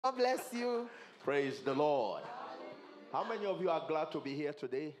God bless you. Praise the Lord. How many of you are glad to be here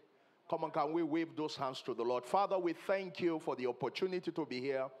today? Come on, can we wave those hands to the Lord? Father, we thank you for the opportunity to be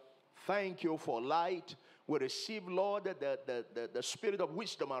here. Thank you for light. We receive, Lord, the spirit of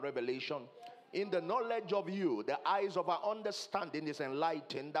wisdom and revelation. In the knowledge of you, the eyes of our understanding is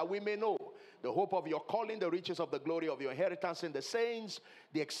enlightened, that we may know the hope of your calling, the riches of the glory of your inheritance in the saints,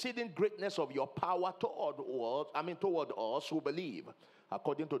 the exceeding greatness of your power toward us who believe,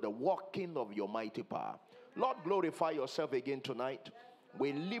 according to the working of your mighty power. Lord, glorify yourself again tonight.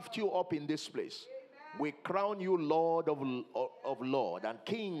 We lift you up in this place. We crown you Lord of Lords and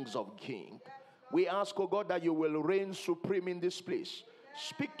Kings of Kings. We ask, oh God, that you will reign supreme in this place.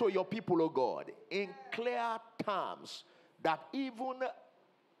 Speak to your people, oh God, in clear terms that even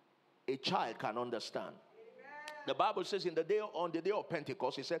a child can understand. The Bible says on the day of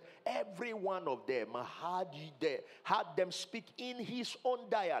Pentecost, it said every one of them had them speak in his own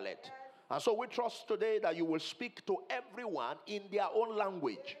dialect. And so we trust today that you will speak to everyone in their own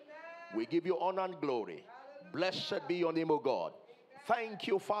language. We give you honor and glory. Blessed be your name, O God. Thank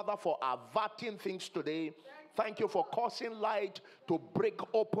you, Father, for averting things today. Thank you for causing light to break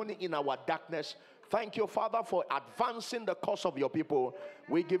open in our darkness. Thank you, Father, for advancing the cause of your people.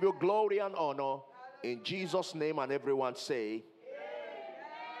 We give you glory and honor. In Jesus' name, and everyone say,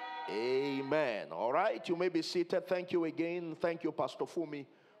 Amen. All right, you may be seated. Thank you again. Thank you, Pastor Fumi,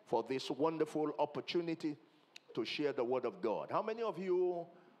 for this wonderful opportunity to share the word of God. How many of you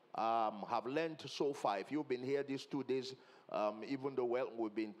have learned so far? If you've been here these 2 days, even though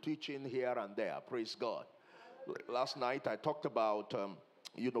we've been teaching here and there, praise God. Last night I talked about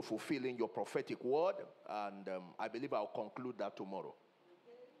fulfilling your prophetic word, and I believe I'll conclude that tomorrow.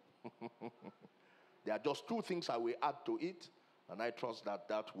 There are just 2 things I will add to it, and I trust that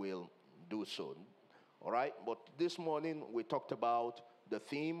that will do so. All right, but this morning we talked about the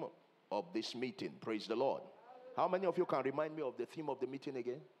theme of this meeting. Praise the Lord. How many of you can remind me of the theme of the meeting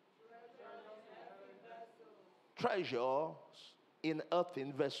again? Treasures in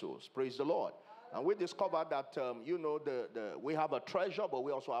earthen vessels. Praise the Lord. And we discovered that we have a treasure, but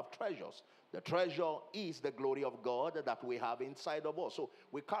we also have treasures. The treasure is the glory of God that we have inside of us. So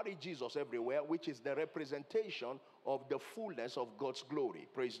we carry Jesus everywhere, which is the representation of the fullness of God's glory.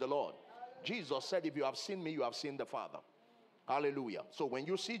 Praise the Lord. Jesus said, if you have seen me, you have seen the Father. Hallelujah. So when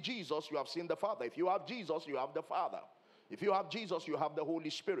you see Jesus, you have seen the Father. If you have Jesus, you have the Father. If you have Jesus, you have the Holy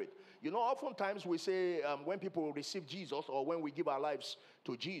Spirit. You know, oftentimes we say when people receive Jesus, or when we give our lives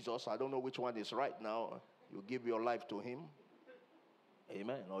to Jesus, I don't know which one is right now. You give your life to him.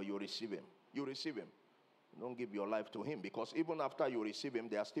 Amen. Or you receive him. You receive him. Don't give your life to him, because even after you receive him,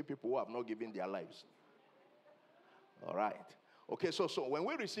 there are still people who have not given their lives. All right. Okay, so when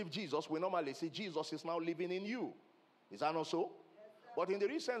we receive Jesus, we normally say Jesus is now living in you. Is that not so? But in the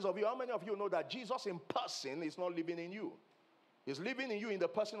real sense of you, how many of you know that Jesus in person is not living in you? He's living in you in the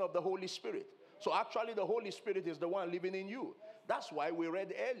person of the Holy Spirit. So actually the Holy Spirit is the one living in you. That's why we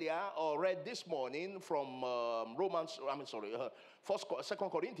read this morning from 2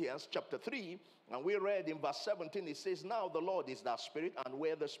 Corinthians chapter 3, and we read in verse 17, it says, now the Lord is that Spirit, and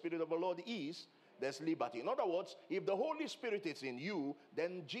where the Spirit of the Lord is, there's liberty. In other words, if the Holy Spirit is in you,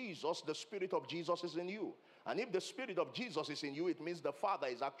 then Jesus, the Spirit of Jesus, is in you. And if the Spirit of Jesus is in you, it means the Father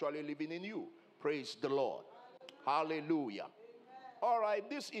is actually living in you. Praise the Lord. Hallelujah. All right,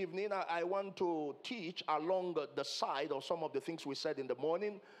 this evening I want to teach along the side of some of the things we said in the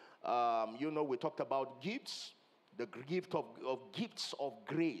morning. We talked about gifts, the gift of gifts of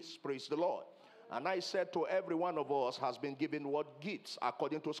grace. Praise the Lord. And I said to every one of us has been given what? Gifts,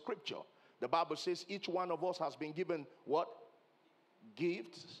 according to Scripture. The Bible says each one of us has been given what?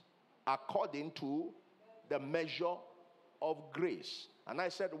 Gifts according to the measure of grace. And I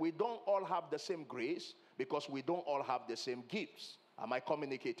said we don't all have the same grace, because we don't all have the same gifts. Am I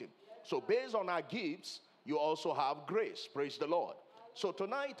communicating? So based on our gifts, you also have grace. Praise the Lord. So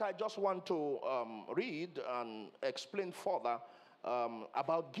tonight I just want to read and explain further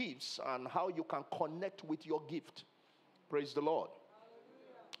about gifts and how you can connect with your gift. Praise the Lord.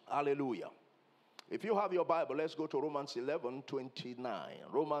 Hallelujah. If you have your Bible, let's go to Romans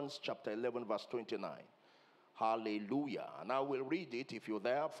 11:29. Romans chapter 11, verse 29. Hallelujah. And I will read it, if you're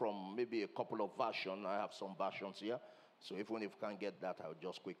there, from maybe a couple of versions. I have some versions here. So even if you can't get that, I'll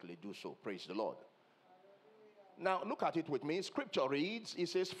just quickly do so. Praise the Lord. Now, look at it with me. Scripture reads, it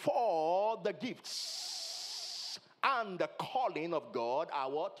says, for the gifts and the calling of God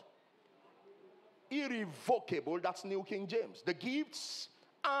are what? Irrevocable. That's New King James. The gifts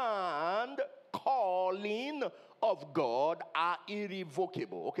and calling of God are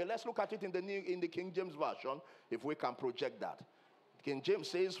irrevocable. Okay, let's look at it in the King James Version, if we can project that. King James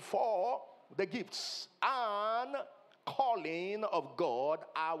says, for the gifts and calling of God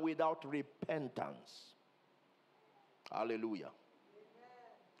are without repentance. Hallelujah.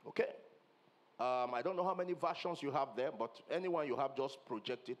 Okay. I don't know how many versions you have there, but anyone you have, just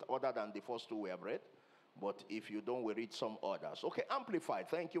project it other than the first two we have read. But if you don't, we read some others. Okay, Amplified.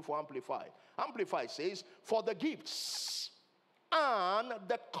 Thank you for Amplified. Amplified says, for the gifts and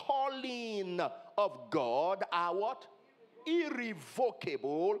the calling of God are what?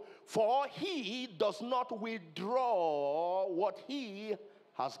 Irrevocable, for he does not withdraw what he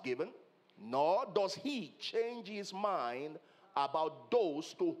has given, nor does he change his mind about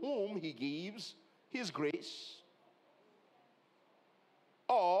those to whom he gives his grace,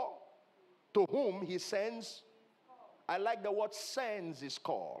 or to whom he sends. I like the word sends is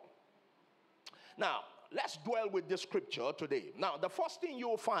called. Now, let's dwell with this scripture today. Now, the first thing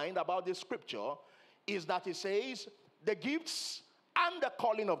you'll find about this scripture is that it says the gifts and the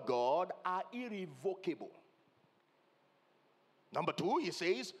calling of God are irrevocable. Number two, he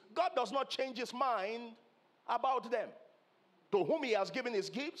says God does not change his mind about them, to whom he has given his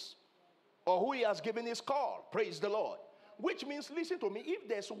gifts or who he has given his call. Praise the Lord. Which means, listen to me, if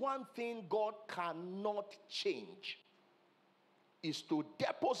there's one thing God cannot change, is to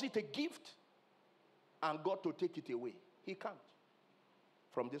deposit a gift and God to take it away. He can't.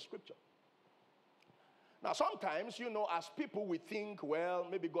 From this scripture. Now sometimes, as people, we think, well,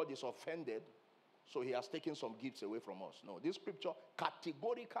 maybe God is offended, so he has taken some gifts away from us. No, this scripture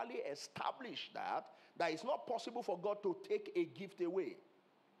categorically established that it's not possible for God to take a gift away.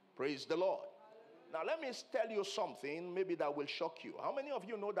 Praise the Lord. Now let me tell you something, maybe that will shock you. How many of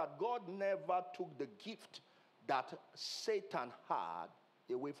you know that God never took the gift that Satan had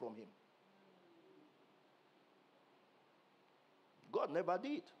away from him? God never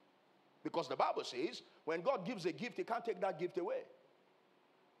did. Because the Bible says, when God gives a gift, he can't take that gift away.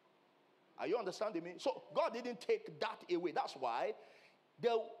 Are you understanding me? So God didn't take that away. That's why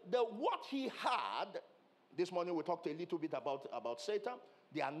what he had, this morning we talked a little bit about Satan,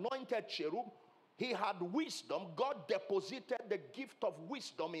 the anointed cherub. He had wisdom. God deposited the gift of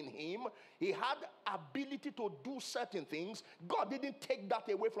wisdom in him. He had ability to do certain things. God didn't take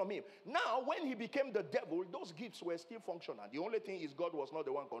that away from him. Now, when he became the devil, those gifts were still functional. The only thing is God was not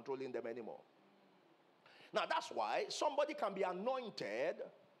the one controlling them anymore. Now, that's why somebody can be anointed,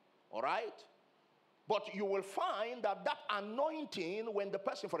 all right? But you will find that anointing, when the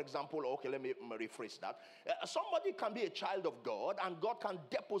person, for example, okay, let me rephrase that. Somebody can be a child of God, and God can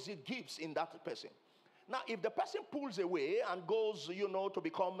deposit gifts in that person. Now, if the person pulls away and goes, to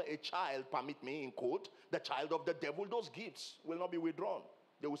become a child, permit me in quote, the child of the devil, those gifts will not be withdrawn.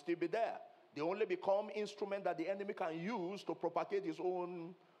 They will still be there. They only become instruments that the enemy can use to propagate his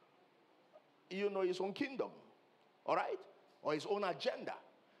own, his own kingdom. All right? Or his own agenda.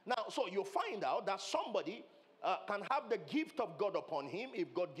 Now, so you find out that somebody can have the gift of God upon him.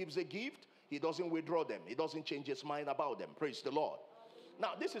 If God gives a gift, he doesn't withdraw them. He doesn't change his mind about them. Praise the Lord.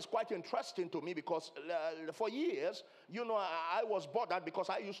 Now, this is quite interesting to me because for years, I was bothered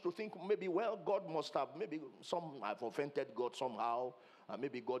because I used to think maybe, well, God must have, I've offended God somehow.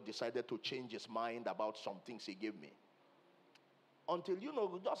 Maybe God decided to change his mind about some things he gave me. Until,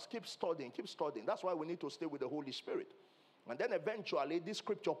 just keep studying. That's why we need to stay with the Holy Spirit. And then eventually this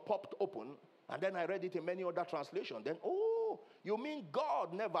scripture popped open, and then I read it in many other translations. Then, oh, you mean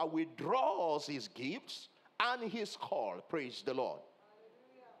God never withdraws his gifts and his call. Praise the Lord.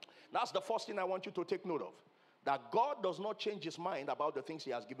 Hallelujah. That's the first thing I want you to take note of. That God does not change his mind about the things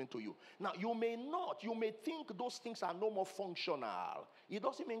he has given to you. Now, you may think those things are no more functional. It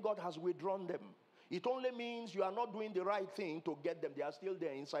doesn't mean God has withdrawn them. It only means you are not doing the right thing to get them. They are still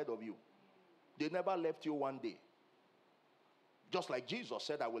there inside of you. They never left you one day. Just like Jesus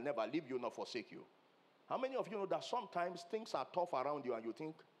said, I will never leave you nor forsake you. How many of you know that sometimes things are tough around you and you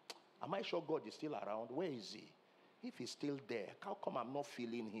think, am I sure God is still around? Where is he? If he's still there, how come I'm not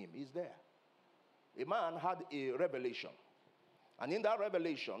feeling him? He's there. A man had a revelation. And in that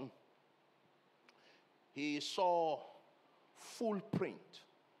revelation, he saw full print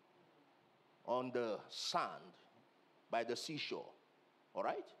on the sand by the seashore. All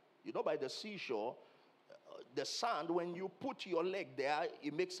right? By the seashore, the sand, when you put your leg there,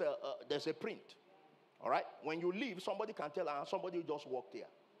 it makes there's a print. All right? When you leave, somebody can tell, somebody just walked here.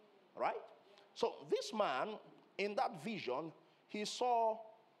 All right? So this man, in that vision, he saw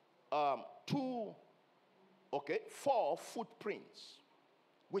 4 footprints,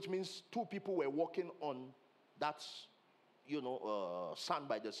 which means 2 people were walking on that, sand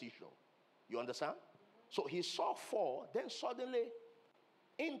by the seashore. You understand? So he saw 4, then suddenly,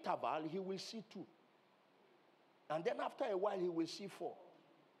 interval, he will see 2. And then after a while, he will see 4.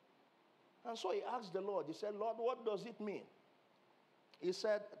 And so he asked the Lord, he said, Lord, what does it mean? He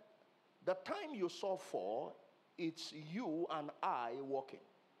said, the time you saw 4, it's you and I walking.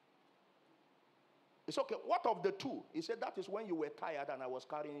 It's okay. What of the 2? He said, that is when you were tired and I was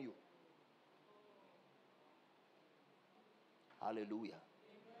carrying you. Hallelujah. Amen.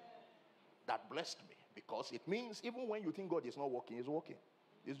 That blessed me, because it means even when you think God is not working, he's working.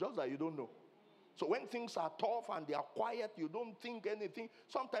 It's just that you don't know. So when things are tough and they are quiet, you don't think anything.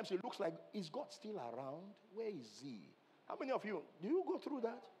 Sometimes it looks like, is God still around? Where is he? How many of you, do you go through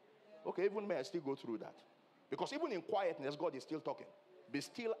that? Okay, even me, I still go through that. Because even in quietness, God is still talking. Be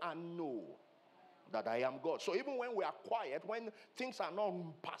still and know that I am God. So even when we are quiet, when things are not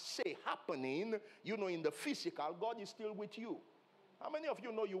per se happening, you know, in the physical, God is still with you. How many of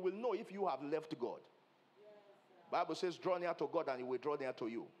you know you will know if you have left God? Bible says, draw near to God and he will draw near to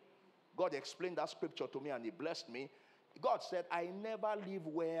you. God explained that scripture to me and he blessed me. God said, I never live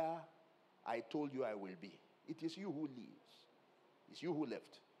where I told you I will be. It is you who lives. It's you who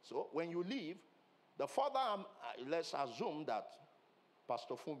left. So when you leave, the further, let's assume that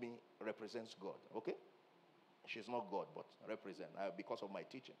Pastor Fumi represents God, okay? She's not God, but represent, because of my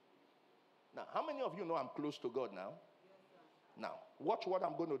teaching. Now, how many of you know I'm close to God now? Now, watch what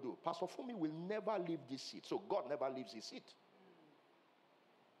I'm going to do. Pastor Fumi will never leave this seat. So God never leaves his seat.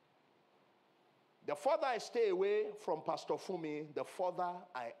 The further I stay away from Pastor Fumi, the further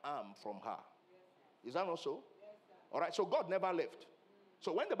I am from her. Is that not so? All right, so God never left.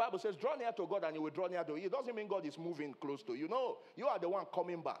 So when the Bible says, draw near to God and you will draw near to you, it doesn't mean God is moving close to you. No, you are the one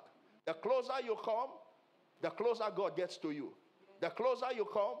coming back. The closer you come, the closer God gets to you. The closer you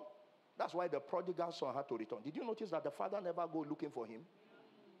come, that's why the prodigal son had to return. Did you notice that the father never go looking for him?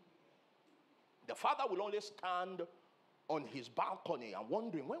 The father will only stand on his balcony and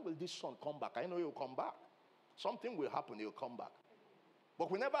wondering, when will this son come back? I know he'll come back. Something will happen, he'll come back.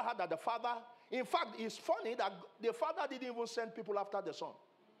 But we never heard that the father, in fact, it's funny that the father didn't even send people after the son.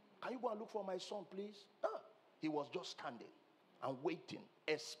 Can you go and look for my son, please? No. He was just standing and waiting,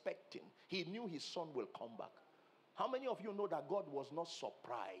 expecting. He knew his son will come back. How many of you know that God was not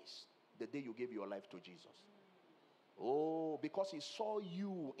surprised the day you gave your life to Jesus? Oh, because he saw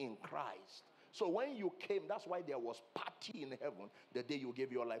you in Christ. So when you came, that's why there was party in heaven the day you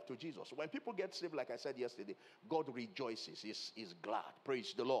gave your life to Jesus. When people get saved, like I said yesterday, God rejoices, is glad.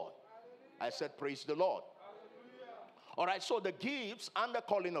 Praise the Lord. Hallelujah. I said, praise the Lord. Hallelujah. All right, so the gifts and the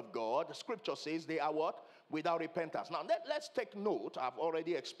calling of God, the scripture says they are what? Without repentance. Now, let's take note. I've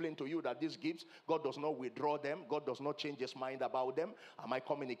already explained to you that these gifts, God does not withdraw them. God does not change his mind about them. Am I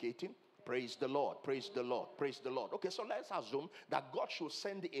communicating? Praise the Lord, praise the Lord, praise the Lord. Okay, so let's assume that God should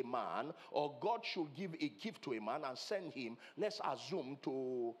send a man, or God should give a gift to a man and send him, let's assume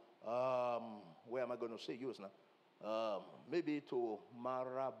to, where am I going to say use now? Maybe to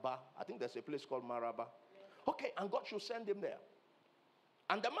Maraba. I think there's a place called Maraba. Okay, and God should send him there.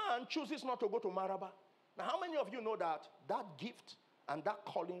 And the man chooses not to go to Maraba. Now, how many of you know that that gift and that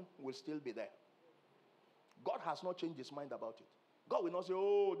calling will still be there? God has not changed his mind about it. God will not say,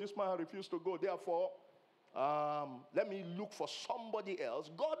 oh, this man refused to go, therefore, let me look for somebody else.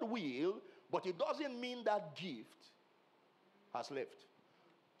 God will, but it doesn't mean that gift has left.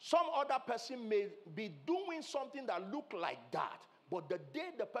 Some other person may be doing something that look like that, but the day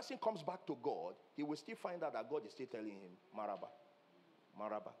the person comes back to God, he will still find out that God is still telling him, Maraba,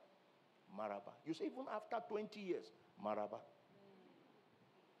 Maraba, Maraba. You say, even after 20 years, Maraba.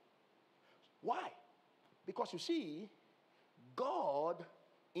 Why? Because you see, God,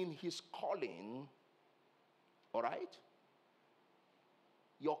 in his calling, all right,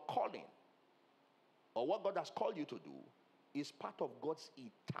 your calling, or what God has called you to do, is part of God's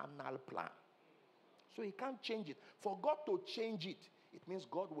eternal plan. So he can't change it. For God to change it, it means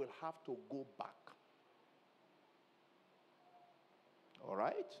God will have to go back. All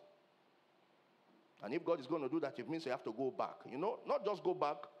right? And if God is going to do that, it means you have to go back. You know, not just go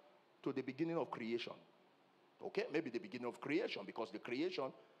back to the beginning of creation. Okay, maybe the beginning of creation, because the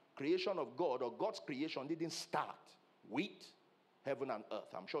creation of God, or God's creation, didn't start with heaven and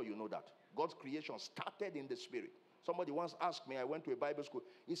earth. I'm sure you know that. God's creation started in the spirit. Somebody once asked me, I went to a Bible school,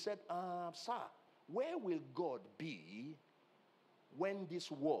 he said, sir, where will God be when this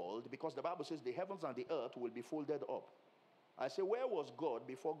world, because the Bible says the heavens and the earth will be folded up. I say, where was God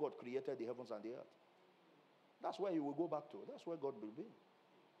before God created the heavens and the earth? That's where he will go back to. That's where God will be.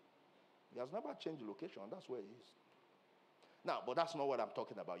 He has never changed location. That's where he is. Now, but that's not what I'm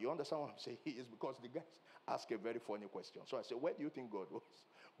talking about. You understand what I'm saying? It's because the guys ask a very funny question. So I said, where do you think God was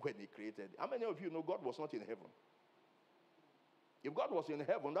when he created? How many of you know God was not in heaven? If God was in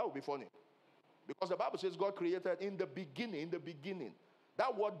heaven, that would be funny. Because the Bible says God created in the beginning, the beginning.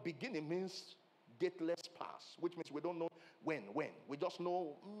 That word beginning means dateless past, which means we don't know when. We just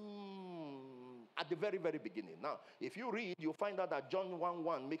know at the very, very beginning. Now, if you read, you'll find out that John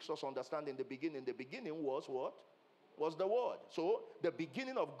 1:1 makes us understand in the beginning was what? Was the Word. So the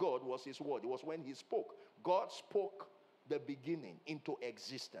beginning of God was His Word. It was when He spoke. God spoke the beginning into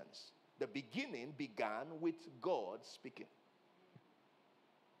existence. The beginning began with God speaking.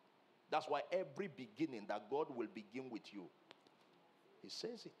 That's why every beginning that God will begin with you, He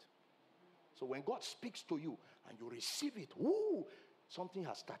says it. So when God speaks to you and you receive it, something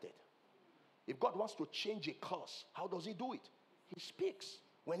has started. If God wants to change a course, how does He do it? He speaks.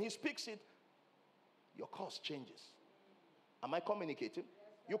 When He speaks it, your course changes. Am I communicating?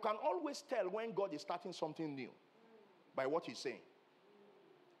 You can always tell when God is starting something new by what He's saying.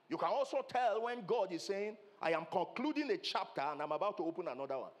 You can also tell when God is saying, I am concluding a chapter and I'm about to open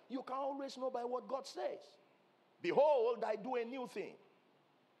another one. You can always know by what God says. Behold, I do a new thing.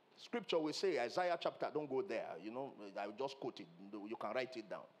 Scripture will say, Isaiah chapter, don't go there. I will just quote it. You can write it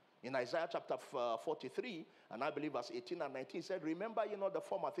down. In Isaiah chapter 43, and I believe verse 18 and 19, it said, remember, the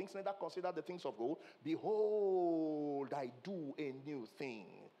former things, neither consider the things of old. Behold, I do a new thing.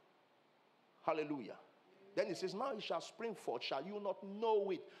 Hallelujah. Then it says, now it shall spring forth. Shall you not know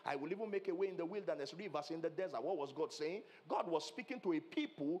it? I will even make a way in the wilderness, rivers in the desert. What was God saying? God was speaking to a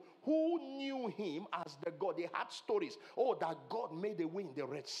people who knew Him as the God. They had stories. Oh, that God made a way in the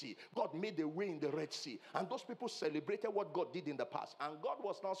Red Sea. God made a way in the Red Sea. And those people celebrated what God did in the past. And God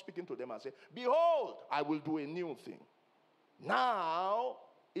was now speaking to them and said, behold, I will do a new thing. Now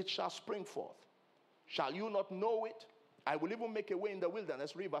it shall spring forth. Shall you not know it? I will even make a way in the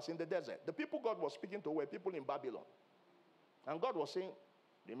wilderness, rivers in the desert. The people God was speaking to were people in Babylon. And God was saying,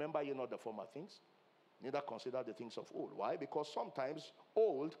 remember the former things, neither consider the things of old. Why? Because sometimes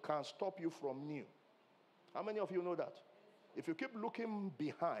old can stop you from new. How many of you know that? If you keep looking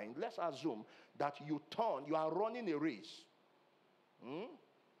behind, let's assume that you are running a race.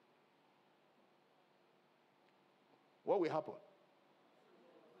 What will happen?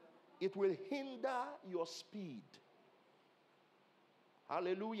 It will hinder your speed.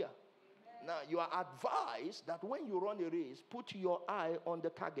 Hallelujah. Amen. Now, you are advised that when you run a race, put your eye on the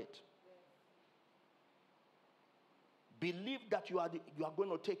target. Believe that you are going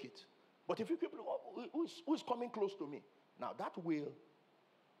to take it. But if you keep looking, who's coming close to me? Now, that will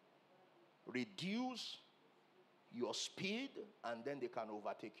reduce your speed, and then they can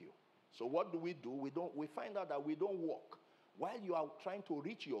overtake you. So what do? We find out that we don't walk. While you are trying to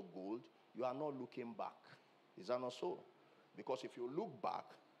reach your goal, you are not looking back. Is that not so? Because if you look back,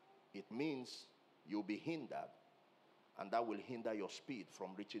 it means you'll be hindered, and that will hinder your speed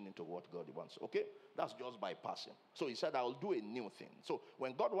from reaching into what God wants. Okay? That's just bypassing. So He said, I'll do a new thing. So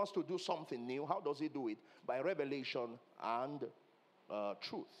when God wants to do something new, how does He do it? By revelation and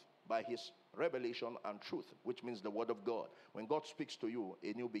truth. By His revelation and truth, which means the Word of God. When God speaks to you,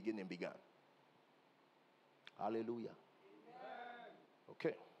 a new beginning began. Hallelujah. Amen.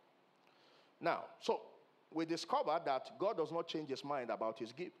 Okay. Now, so we discovered that God does not change His mind about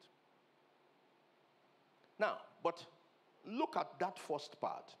His gift. Now, but look at that first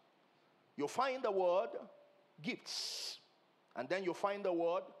part. You find the word gifts, and then you find the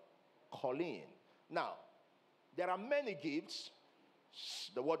word calling. Now, there are many gifts.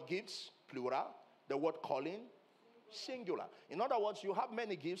 The word gifts, plural. The word calling, singular. In other words, you have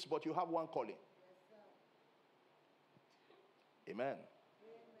many gifts, but you have one calling. Amen.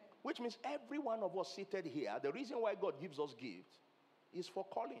 Which means every one of us seated here, the reason why God gives us gifts is for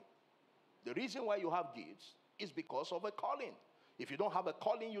calling. The reason why you have gifts is because of a calling. If you don't have a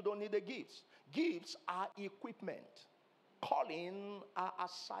calling, you don't need the gifts. Gifts are equipment. Calling are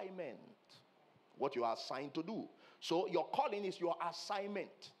assignment. What you are assigned to do. So your calling is your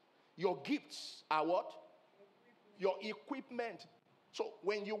assignment. Your gifts are what? Your equipment. So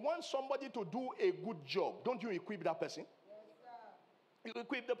when you want somebody to do a good job, don't you equip that person? You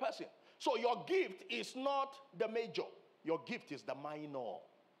equip the person. So your gift is not the major. Your gift is the minor.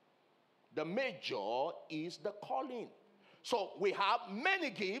 The major is the calling. So we have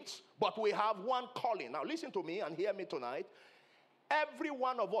many gifts, but we have one calling. Now listen to me and hear me tonight. Every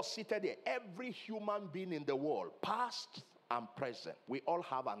one of us seated here, every human being in the world, past and present, we all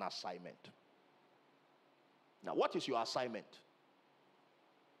have an assignment. Now what is your assignment?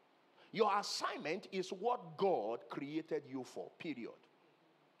 Your assignment is what God created you for, period.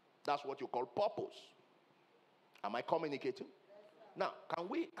 That's what you call purpose. Am I communicating? Now,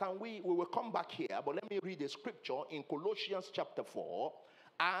 we will come back here, but let me read a scripture in Colossians chapter 4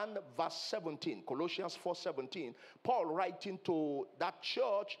 and verse 17. Colossians 4:17. Paul writing to that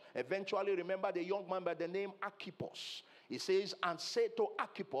church, eventually remember the young man by the name Archippus. He says, and say to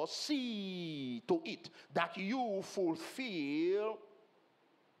Archippus, see to it that you fulfill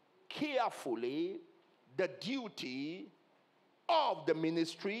carefully the duty of the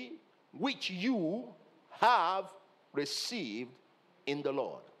ministry which you have received in the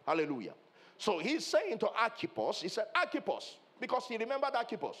Lord. Hallelujah. So he's saying to Archippus, he said, Archippus, because he remembered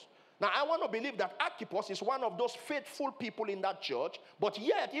Archippus. Now, I want to believe that Archippus is one of those faithful people in that church, but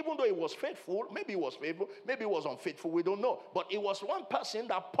yet, even though he was faithful, maybe he was faithful, maybe he was unfaithful, we don't know. But it was one person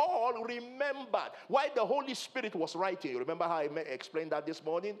that Paul remembered while the Holy Spirit was writing. You remember how I explained that this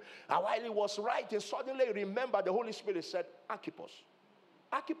morning? And while he was writing, suddenly remember the Holy Spirit said, Archippus.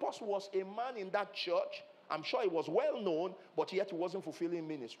 Archippus was a man in that church. I'm sure he was well known, but yet he wasn't fulfilling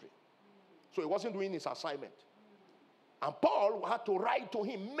ministry. So he wasn't doing his assignment. And Paul had to write to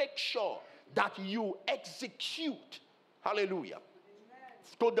him, make sure that you execute, hallelujah,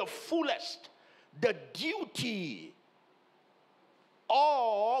 to the fullest, the duty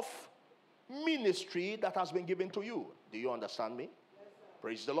of ministry that has been given to you. Do you understand me? Yes,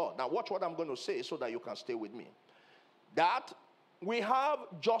 praise the Lord. Now watch what I'm going to say so that you can stay with me. That we have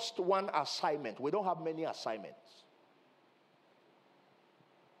just one assignment. We don't have many assignments.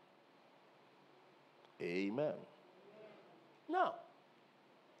 Amen. Now,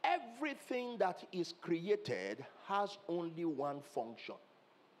 everything that is created has only one function.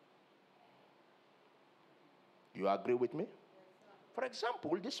 You agree with me? For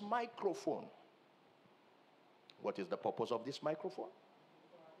example, this microphone. What is the purpose of this microphone?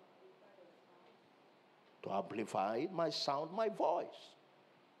 To amplify my sound, my voice.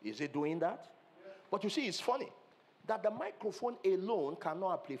 Is it doing that? But you see, it's funny that the microphone alone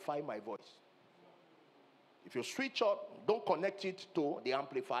cannot amplify my voice. If you switch up, don't connect it to the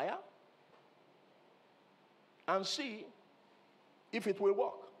amplifier and see if it will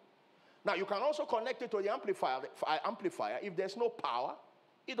work. Now, you can also connect it to the amplifier. If there's no power,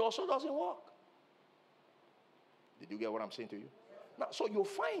 it also doesn't work. Did you get what I'm saying to you? Now, so you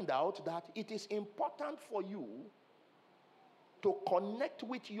find out that it is important for you to connect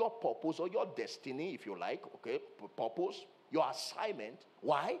with your purpose or your destiny, if you like, okay, purpose, your assignment.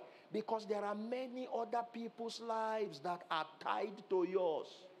 Why? Because there are many other people's lives that are tied to yours.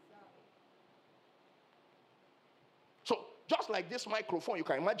 So, just like this microphone, you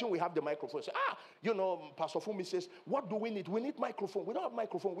can imagine we have the microphone. Say, Pastor Fumi says, what do we need? We need microphone. We don't have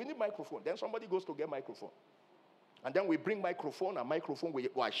microphone. We need microphone. Then somebody goes to get microphone. And then we bring microphone, we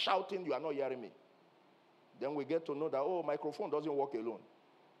are shouting, you are not hearing me. Then we get to know that, microphone doesn't work alone.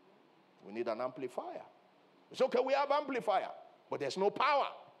 We need an amplifier. It's okay, we have amplifier, but there's no power.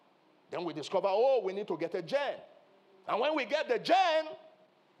 Then we discover, we need to get a gen. And when we get the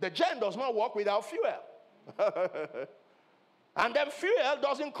gen does not work without fuel. And then fuel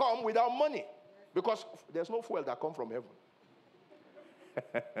doesn't come without money. Because there's no fuel that comes from heaven.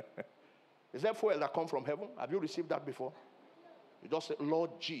 Is there fuel that comes from heaven? Have you received that before? You just say,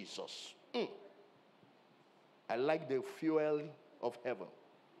 Lord Jesus. I like the fuel of heaven.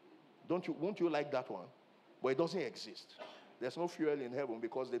 Won't you like that one? But it doesn't exist. There's no fuel in heaven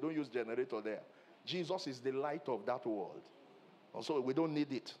because they don't use generator there. Jesus is the light of that world. And so we don't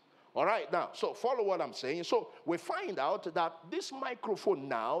need it. All right, now, so follow what I'm saying. So we find out that this microphone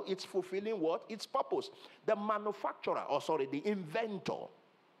now, it's fulfilling what? Its purpose. The manufacturer, the inventor,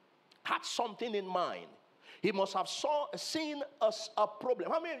 had something in mind. He must have seen a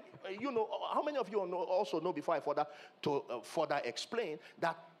problem. How many of you also know, before I further explain,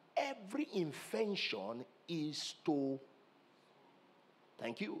 that every invention is to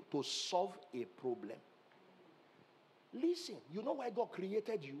solve a problem. Listen, you know why God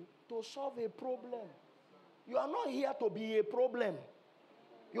created you? To solve a problem. You are not here to be a problem.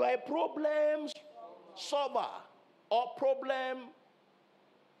 You are a problem solver or problem,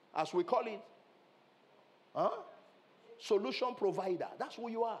 as we call it, solution provider. That's who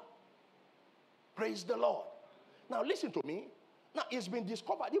you are. Praise the Lord. Now listen to me. Now it's been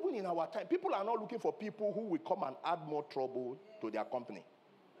discovered even in our time. People are not looking for people who will come and add more trouble to their company.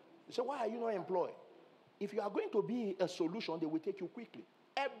 They say, why are you not employed? If you are going to be a solution, they will take you quickly.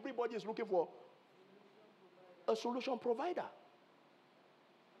 Everybody is looking for a solution provider.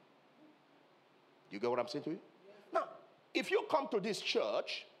 You get what I'm saying to you? Now, if you come to this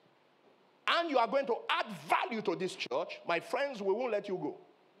church and you are going to add value to this church, my friends, we won't let you go.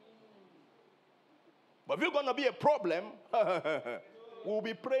 But if you're going to be a problem, we'll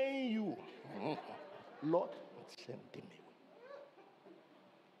be praying you. Lord, send me.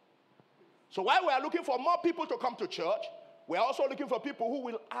 So while we are looking for more people to come to church, We're also looking for people who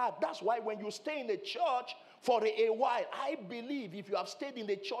will add. That's why when you stay in the church for a while, I believe if you have stayed in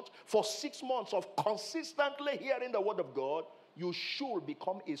the church for 6 months of consistently hearing the word of God, you should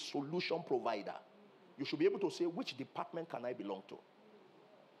become a solution provider. You should be able to say, which department can I belong to?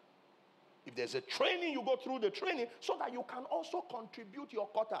 If there's a training, you go through the training so that you can also contribute your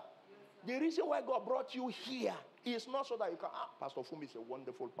quota. The reason why God brought you here is not so that you can, Pastor Fumi is a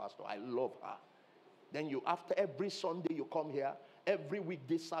wonderful pastor. I love her. Then you, after every Sunday you come here, every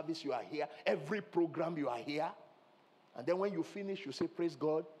weekday service you are here, every program you are here. And then when you finish, you say, praise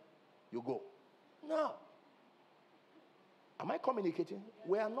God, you go. No. Am I communicating?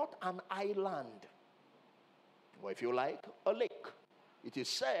 We are not an island. Or if you like, a lake. It is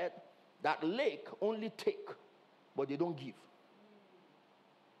said that lake only take, but they don't give.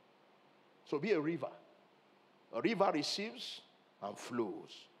 So be a river. A river receives and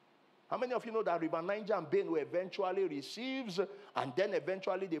flows. How many of you know that River Niger and Benue eventually receives, and then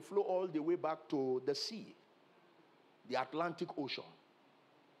eventually they flow all the way back to the sea, the Atlantic Ocean?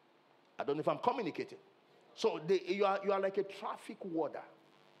 I don't know if I'm communicating. So you are like a traffic warder.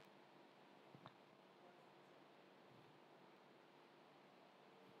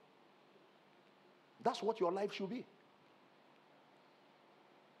 That's what your life should be.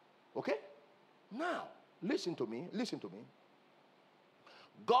 Okay? Now, listen to me. Listen to me.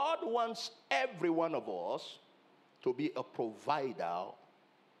 God wants every one of us to be a provider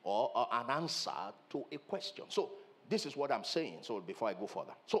or an answer to a question. So, this is what I'm saying. So, before I go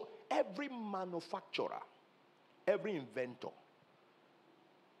further. So, every manufacturer, every inventor,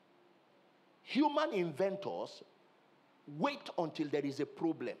 human inventors wait until there is a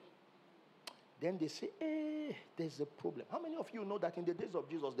problem. Then they say, there's a problem. How many of you know that in the days of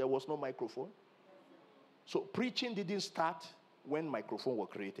Jesus, there was no microphone? So, preaching didn't start when microphone were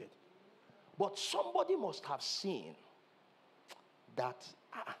created. But somebody must have seen that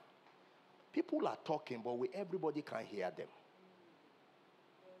people are talking, but everybody can hear them.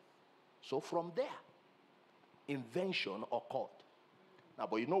 So from there, invention occurred. Now,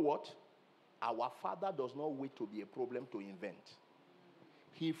 but you know what? Our Father does not wait to be a problem to invent.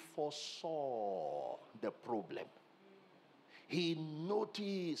 He foresaw the problem. He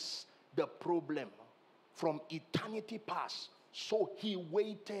noticed the problem from eternity past. So he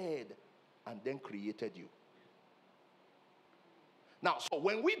waited and then created you. Now, so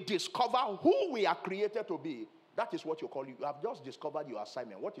when we discover who we are created to be, that is what you call you. You have just discovered your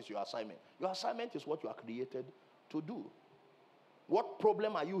assignment. What is your assignment? Your assignment is what you are created to do. What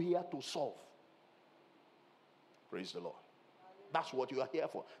problem are you here to solve? Praise the Lord. That's what you are here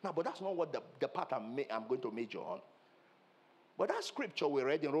for. Now, but that's not what the part I'm going to major on. But that scripture we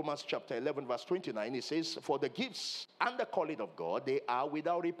read in Romans chapter 11, verse 29, it says, for the gifts and the calling of God, they are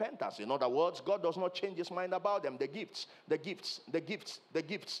without repentance. In other words, God does not change his mind about them. The gifts, the gifts, the gifts, the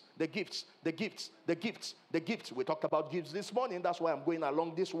gifts, the gifts, the gifts, the gifts, the gifts. We talked about gifts this morning. That's why I'm going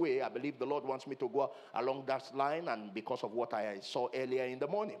along this way. I believe the Lord wants me to go along that line, and because of what I saw earlier in the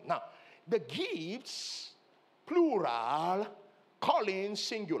morning. Now, the gifts, plural, calling,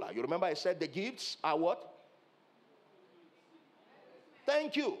 singular. You remember I said the gifts are what?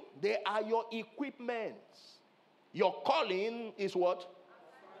 Thank you. They are your equipments. Your calling is what?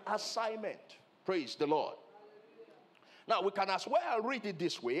 Assignment. Praise the Lord. Now, we can as well read it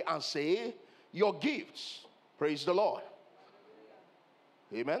this way and say, your gifts. Praise the Lord.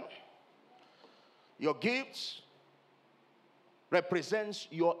 Amen. Your gifts represents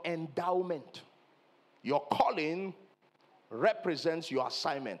your endowment. Your calling represents your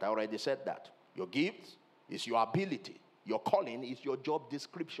assignment. I already said that. Your gift is your ability. Your calling is your job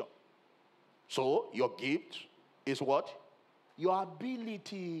description. So, your gift is what? Your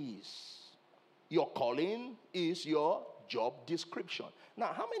abilities. Your calling is your job description.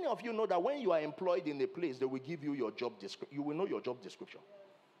 Now, how many of you know that when you are employed in a place, they will give you your job description? You will know your job description.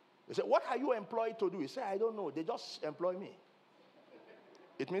 They say, what are you employed to do? You say, I don't know. They just employ me.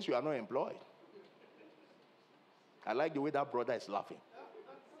 It means you are not employed. I like the way that brother is laughing.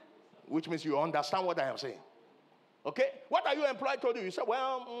 Which means you understand what I am saying. Okay? What are you employed to do? You say,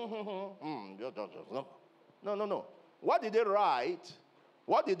 well, no. What did they write?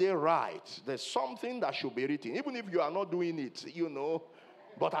 What did they write? There's something that should be written. Even if you are not doing it, you know,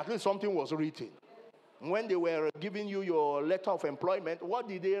 but at least something was written. When they were giving you your letter of employment, what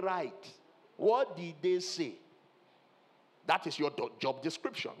did they write? What did they say? That is your job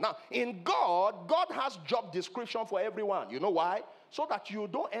description. Now, in God, God has job description for everyone. You know why? So that you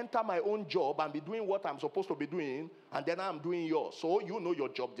don't enter my own job and be doing what I'm supposed to be doing, and then I'm doing yours. So you know your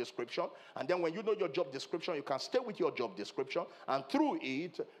job description, and then when you know your job description, you can stay with your job description, and through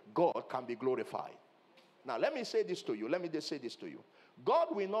it, God can be glorified. Now, let me say this to you. Let me just say this to you. God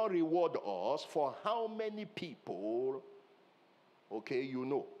will not reward us for how many people, okay, you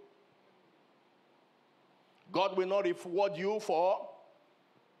know. God will not reward you for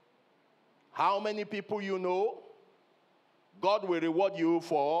how many people you know. God will reward you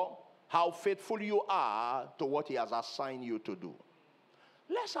for how faithful you are to what he has assigned you to do.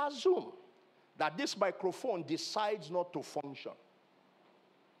 Let's assume that this microphone decides not to function.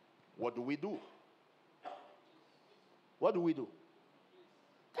 What do we do? What do we do?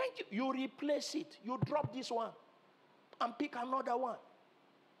 Thank you. You replace it. You drop this one and pick another one.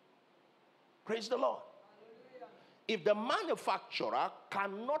 Praise the Lord. If the manufacturer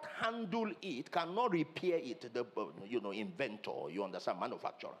cannot handle it, cannot repair it, the inventor, you understand,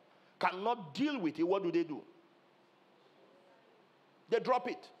 manufacturer, cannot deal with it, what do? They drop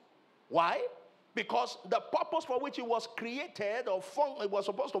it. Why? Because the purpose for which it was created or it was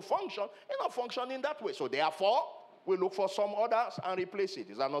supposed to function, is not functioning that way. So therefore, we look for some others and replace it.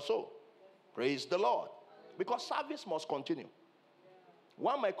 Is that not so? Praise the Lord. Because service must continue.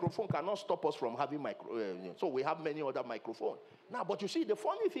 One microphone cannot stop us from having so we have many other microphones. Now, but you see, the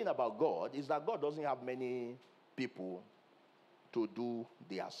funny thing about God is that God doesn't have many people to do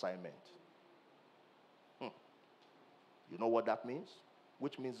the assignment. You know what that means?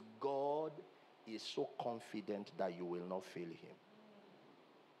 Which means God is so confident that you will not fail him.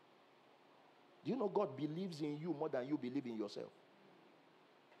 Do you know God believes in you more than you believe in yourself?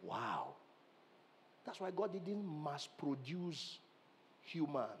 Wow. That's why God didn't mass produce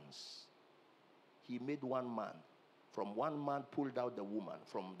humans. He made one man. From one man pulled out the woman.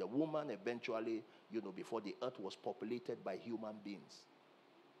 From the woman eventually, before the earth was populated by human beings.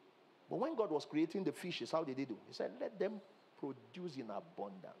 But when God was creating the fishes, how did he do? He said, let them produce in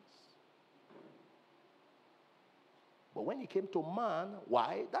abundance. But when it came to man,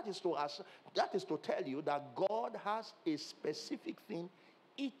 why? That is to tell you that God has a specific thing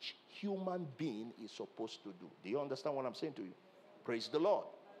each human being is supposed to do. Do you understand what I'm saying to you? Praise the Lord.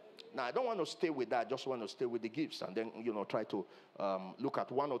 Now, I don't want to stay with that. I just want to stay with the gifts and then, try to look at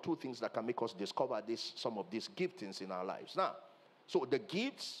one or two things that can make us discover some of these giftings in our lives. Now, so the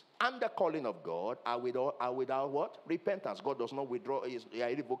gifts and the calling of God are without what? Repentance. God does not withdraw, they are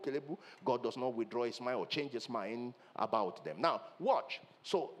irrevocable. God does not withdraw his mind or change his mind about them. Now, watch.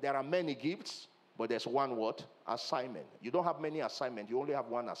 So there are many gifts, but there's one what? Assignment. You don't have many assignments. You only have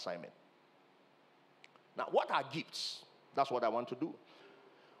one assignment. Now, what are gifts? That's what I want to do.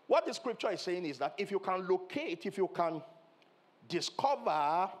 What the scripture is saying is that if you can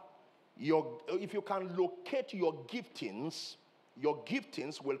discover if you can locate your giftings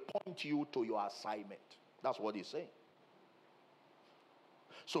will point you to your assignment. That's what he's saying.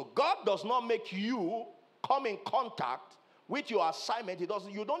 So God does not make you come in contact with your assignment.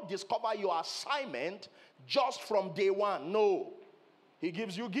 You don't discover your assignment just from day one. No. He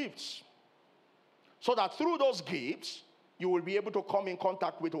gives you gifts. So that through those gifts, you will be able to come in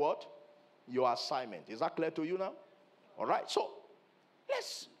contact with what? Your assignment. Is that clear to you now? All right. So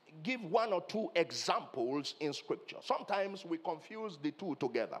let's give one or two examples in scripture. Sometimes we confuse the two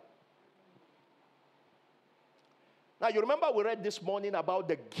together. Now, you remember we read this morning about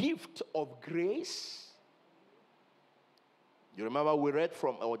the gift of grace? You remember we read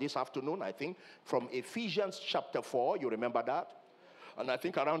this afternoon, I think, from Ephesians chapter 4. You remember that? And I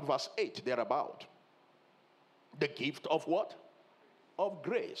think around verse 8, thereabout. The gift of what? Of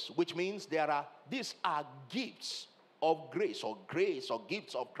grace, which means these are gifts of grace or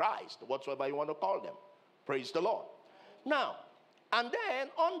gifts of Christ, whatsoever you want to call them. Praise the Lord. Now, and then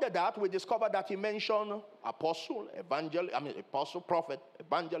under that, we discover that he mentioned apostle, prophet,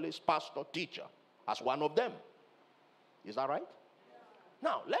 evangelist, pastor, teacher as one of them. Is that right?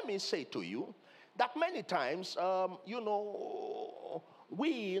 Now, let me say to you that many times,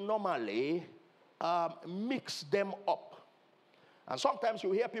 we normally mix them up. And sometimes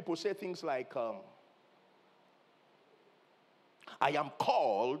you hear people say things like, I am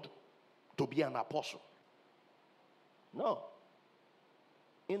called to be an apostle. No.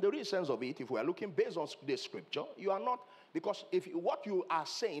 In the real sense of it, if we are looking based on the scripture, you are not, because what you are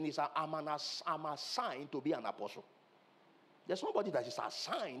saying is, I'm assigned to be an apostle. There's nobody that is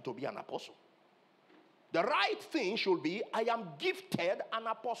assigned to be an apostle. The right thing should be, I am gifted an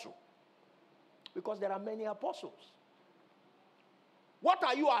apostle. Because there are many apostles. What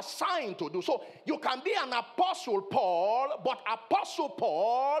are you assigned to do? So you can be an apostle Paul, but apostle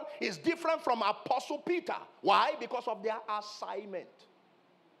Paul is different from apostle Peter. Why? Because of their assignment.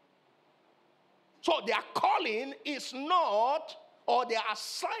 So their calling is not, or their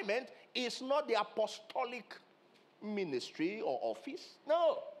assignment is not the apostolic ministry or office.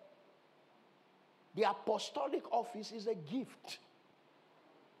 No. The apostolic office is a gift.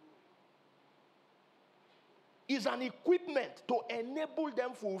 Is an equipment to enable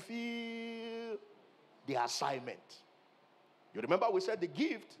them fulfill the assignment. You remember we said the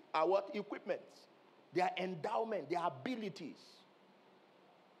gift are what? Equipments. Their endowment, their abilities.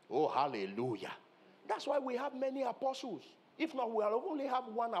 Oh, hallelujah. That's why we have many apostles. If not, we'll only have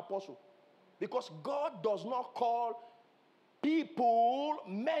one apostle. Because God does not call people,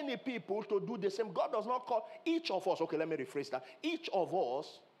 many people, to do the same. God does not call each of us. Okay, let me rephrase that. Each of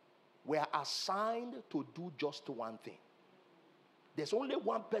us were assigned to do just one thing. There's only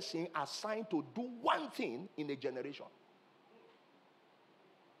one person assigned to do one thing in a generation.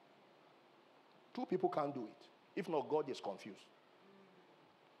 Two people can't do it. If not, God is confused.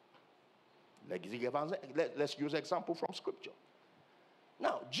 Let's use an example from Scripture.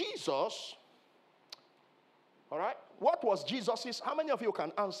 Now, Jesus, all right, what was Jesus's? How many of you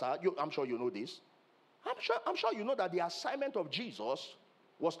can answer? I'm sure you know this. I'm sure you know that the assignment of Jesus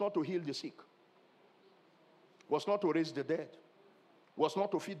was not to heal the sick, was not to raise the dead, was not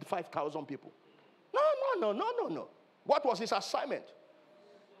to feed 5,000 people. No. What was his assignment?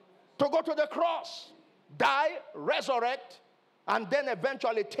 To go to the cross, die, resurrect, and then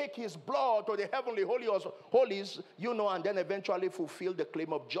eventually take his blood to the heavenly holies, and then eventually fulfill the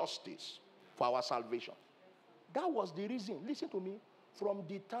claim of justice for our salvation. That was the reason. Listen to me. From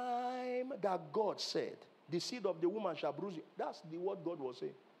the time that God said, the seed of the woman shall bruise you, that's what God was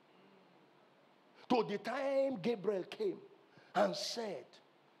saying. To the time Gabriel came and said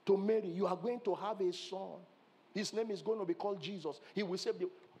to Mary, you are going to have a son. His name is going to be called Jesus. He will save you.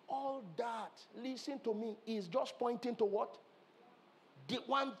 All that, listen to me, is just pointing to what? The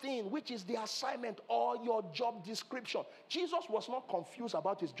one thing, which is the assignment or your job description. Jesus was not confused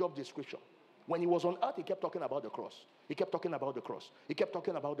about his job description. When he was on earth, he kept talking about the cross. He kept talking about the cross. He kept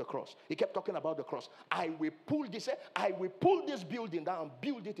talking about the cross. He kept talking about the cross. I will pull this building down and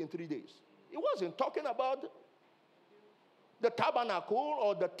build it in 3 days. He wasn't talking about the tabernacle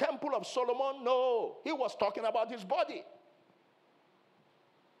or the temple of Solomon. No, he was talking about his body.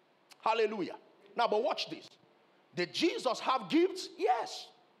 Hallelujah. Now, but watch this. Did Jesus have gifts? Yes.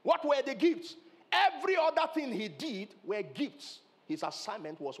 What were the gifts? Every other thing he did were gifts. His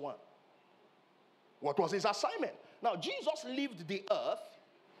assignment was one. What was his assignment? Now, Jesus lived the earth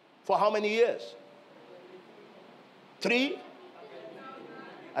for how many years? 3?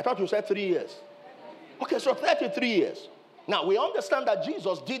 I thought you said 3 years. Okay, so 33 years. Now, we understand that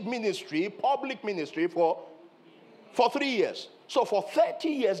Jesus did ministry, public ministry, for 3 years. So for 30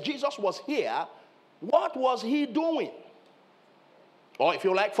 years, Jesus was here. What was he doing? Or if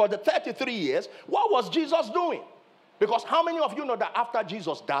you like, for the 33 years, what was Jesus doing? Because how many of you know that after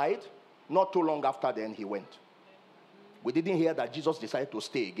Jesus died, not too long after then, he went? We didn't hear that Jesus decided to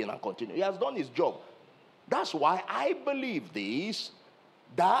stay again and continue. He has done his job. That's why I believe this,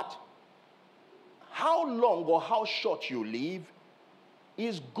 that how long or how short you live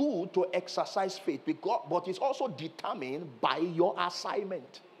is good to exercise faith, but it's also determined by your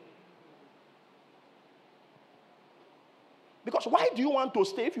assignment. Because why do you want to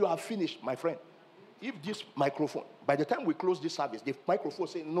stay if you have finished, my friend? If this microphone, by the time we close this service, the microphone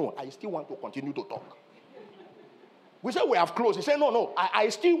say, no, I still want to continue to talk. We say we have closed. He said, no, I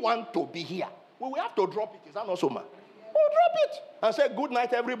still want to be here. Well, we have to drop it. Is that not so, man? Oh, drop it. And say, good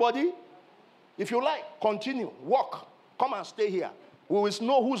night, everybody. If you like, continue. Walk. Come and stay here. We will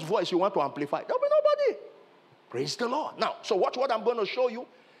know whose voice you want to amplify. There will be nobody. Praise the Lord. Now, so watch what I'm going to show you.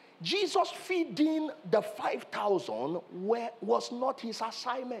 Jesus feeding the 5,000 was not his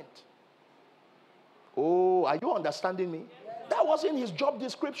assignment. Oh, are you understanding me? That wasn't his job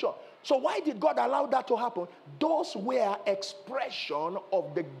description. So why did God allow that to happen? Those were expression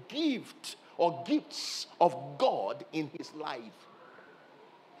of the gift or gifts of God in his life.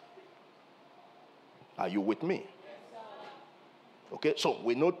 Are you with me? Okay, so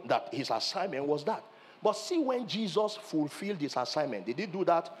we know that his assignment was that. But see, when Jesus fulfilled his assignment, did he do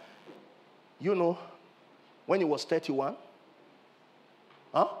that, when he was 31?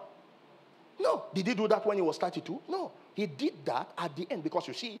 Huh? No. Did he do that when he was 32? No. He did that at the end, because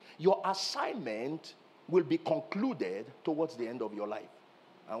you see, your assignment will be concluded towards the end of your life.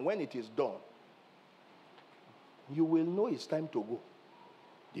 And when it is done, you will know it's time to go.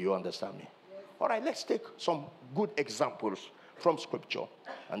 Do you understand me? Yes. All right, let's take some good examples from Scripture,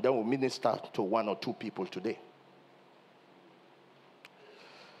 and then we'll minister to one or two people today.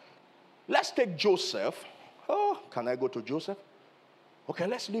 Let's take Joseph. Oh, can I go to Joseph? Okay,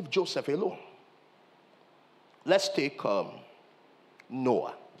 let's leave Joseph alone. Let's take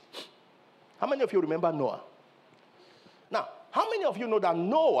Noah. How many of you remember Noah? Now, how many of you know that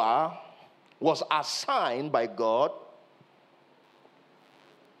Noah was assigned by God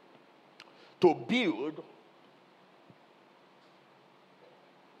to build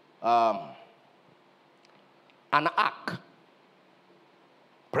an ark.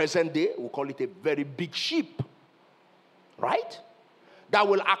 Present day, we call it a very big ship, right? That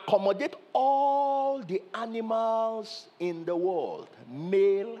will accommodate all the animals in the world,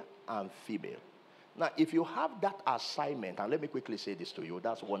 male and female. Now, if you have that assignment, and let me quickly say this to you,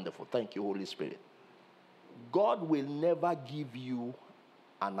 that's wonderful. Thank you, Holy Spirit. God will never give you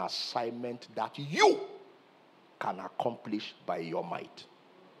an assignment that you can accomplish by your might.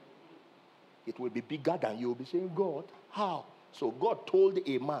 It will be bigger than you. You'll be saying, God, how? So God told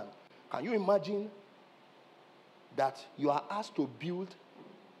a man, can you imagine that you are asked to build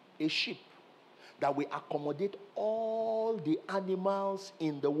a ship that will accommodate all the animals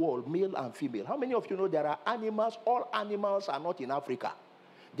in the world, male and female? How many of you know there are animals, all animals are not in Africa?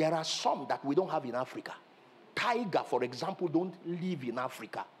 There are some that we don't have in Africa. Tiger, for example, don't live in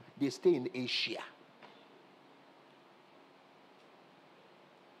Africa. They stay in Asia.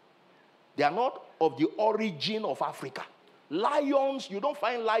 They are not of the origin of Africa. Lions, you don't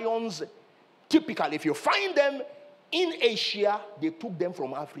find lions typically. If you find them in Asia, they took them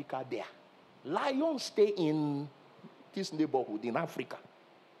from Africa there. Lions stay in this neighborhood in Africa.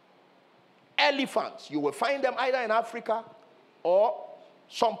 Elephants, you will find them either in Africa or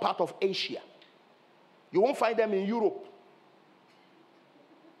some part of Asia. You won't find them in Europe.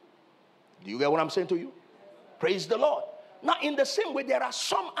 Do you get what I'm saying to you? Praise the Lord. Now, in the same way, there are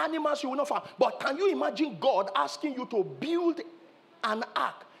some animals you will not find. But can you imagine God asking you to build an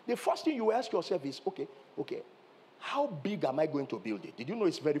ark? The first thing you ask yourself is, okay, how big am I going to build it? Did you know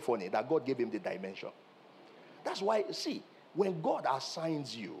it's very funny that God gave him the dimension? That's why, see, when God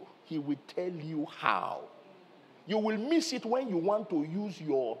assigns you, he will tell you how. You will miss it when you want to use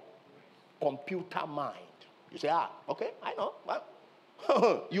your computer mind. You say, okay, I know.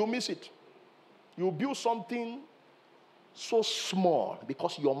 You miss it. You build something so small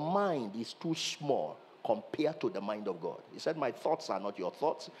because your mind is too small compared to the mind of God. He said, my thoughts are not your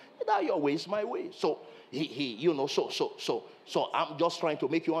thoughts, neither are your ways my ways. So so I'm just trying to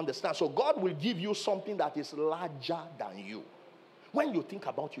make you understand. So God will give you something that is larger than you. When you think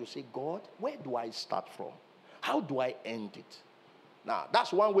about it, you say, God, where do I start from? How do I end it? Now,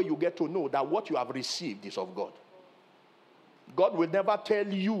 that's one way you get to know that what you have received is of God. God will never tell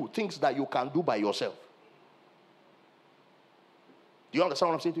you things that you can do by yourself. Do you understand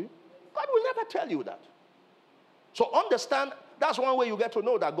what I'm saying to you? God will never tell you that. So understand, that's one way you get to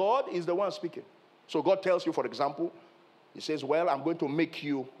know that God is the one speaking. So God tells you, for example, he says, well, I'm going to make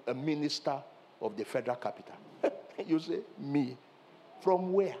you a minister of the federal capital. You say, me?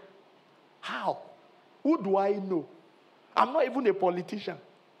 From where? How? Who do I know? I'm not even a politician.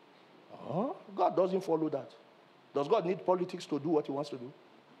 God doesn't follow that. Does God need politics to do what he wants to do?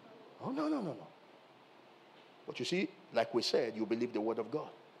 Oh, no. But you see, like we said, you believe the word of God.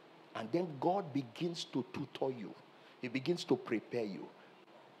 And then God begins to tutor you. He begins to prepare you.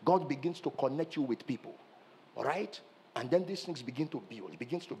 God begins to connect you with people. All right? And then these things begin to build. It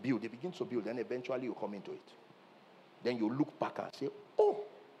begins to build. And eventually you come into it. Then you look back and say, oh,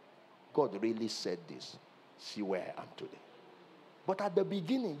 God really said this. See where I am today. But at the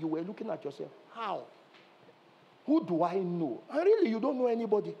beginning, you were looking at yourself. How? Who do I know? And really, you don't know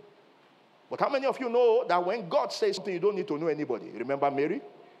anybody. But how many of you know that when God says something, you don't need to know anybody? Remember Mary?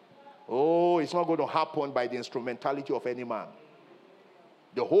 Oh, it's not going to happen by the instrumentality of any man.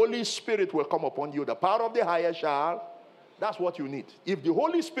 The Holy Spirit will come upon you. The power of the higher shall. That's what you need. If the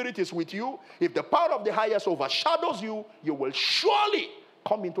Holy Spirit is with you, if the power of the highest overshadows you, you will surely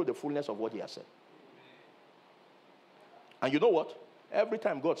come into the fullness of what he has said. And you know what? Every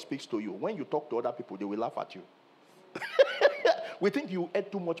time God speaks to you, when you talk to other people, they will laugh at you. We think you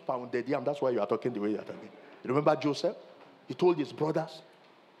ate too much pounded yam. That's why you are talking the way you are talking. Remember Joseph? He told his brothers.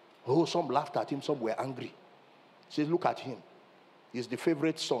 Oh, some laughed at him, some were angry. He says, look at him. He's the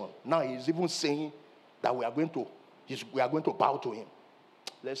favorite son. Now he's even saying that we are going to bow to him.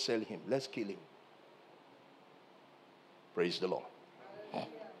 Let's sell him. Let's kill him. Praise the Lord.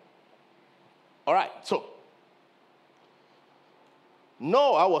 All right, so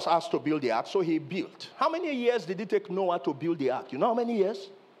Noah was asked to build the ark, so he built. How many years did it take Noah to build the ark? You know how many years?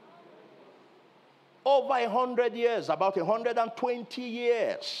 Over 100 years, about 120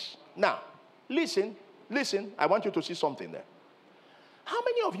 years. Now, listen, I want you to see something there. How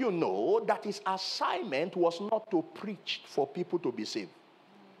many of you know that his assignment was not to preach for people to be saved?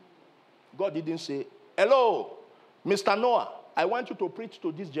 God didn't say, hello, Mr. Noah, I want you to preach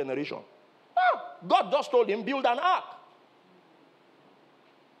to this generation. God just told him, build an ark.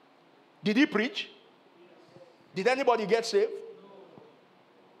 Did he preach? Did anybody get saved?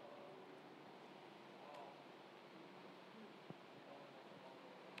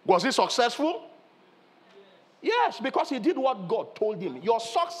 Was he successful? Yes, because he did what God told him. Your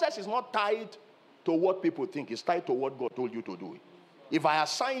success is not tied to what people think. It's tied to what God told you to do. If I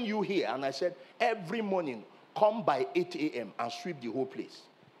assign you here and I said, every morning, come by 8 a.m. and sweep the whole place.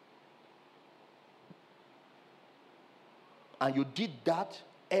 And you did that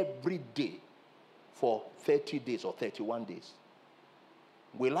every day for 30 days or 31 days.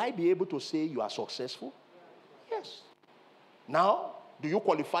 Will I be able to say you are successful? Yes. Now, do you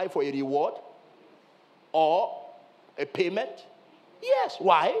qualify for a reward or a payment? Yes.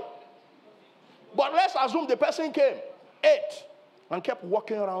 Why? But let's assume the person came, ate, and kept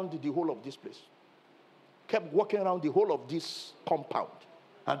walking around the whole of this place. Kept walking around the whole of this compound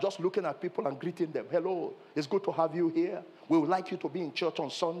and just looking at people and greeting them. Hello, it's good to have you here. We would like you to be in church on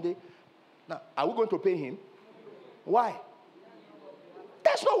Sunday. Now, are we going to pay him? Why?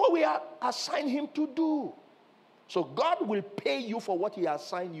 That's not what we are assigned him to do. So God will pay you for what he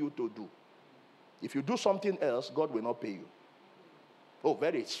assigned you to do. If you do something else, God will not pay you. Oh,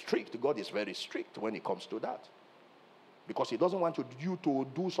 very strict. God is very strict when it comes to that. Because he doesn't want you to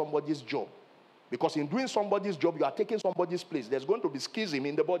do somebody's job. Because in doing somebody's job, you are taking somebody's place. There's going to be schism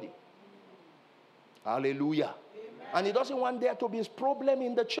in the body. Hallelujah. Amen. And he doesn't want there to be a problem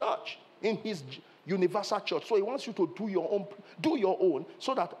in the church, in his universal church. So he wants you to do your own,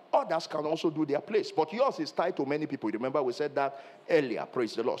 so that others can also do their place. But yours is tied to many people. Remember we said that earlier.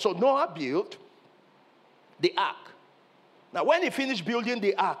 Praise the Lord. So Noah built the ark. Now when he finished building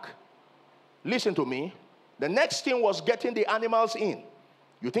the ark, listen to me, the next thing was getting the animals in.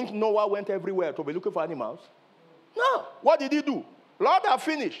 You think Noah went everywhere to be looking for animals? No. What did he do? Lord, I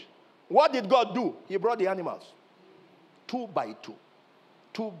finished. What did God do? He brought the animals. 2 by 2.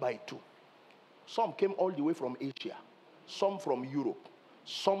 2 by 2. Some came all the way from Asia. Some from Europe.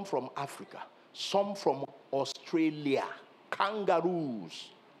 Some from Africa. Some from Australia. Kangaroos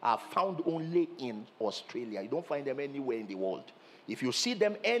are found only in Australia. You don't find them anywhere in the world. If you see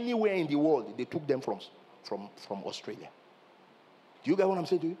them anywhere in the world, they took them from Australia. Do you get what I'm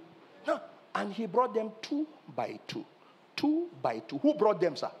saying to you? No. And he brought them 2 by 2. 2 by 2. Who brought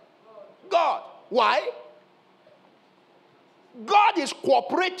them, sir? God. Why? God is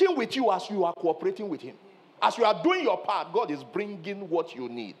cooperating with you as you are cooperating with him. As you are doing your part, God is bringing what you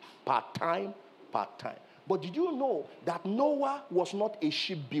need. Part time, part time. But did you know that Noah was not a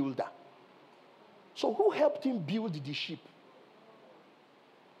ship builder? So who helped him build the ship?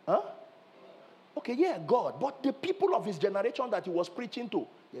 Huh? Okay, yeah, God. But the people of his generation that he was preaching to,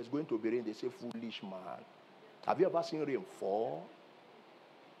 there's going to be rain. They say, foolish man. Have you ever seen rain fall?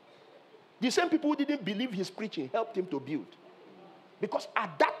 The same people who didn't believe his preaching helped him to build. Because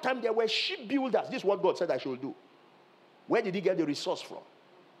at that time, there were ship builders. This is what God said I should do. Where did he get the resource from?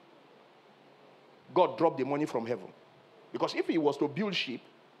 God dropped the money from heaven. Because if he was to build ship,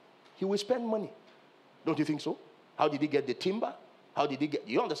 he will spend money. Don't you think so? How did he get the timber? How did he get,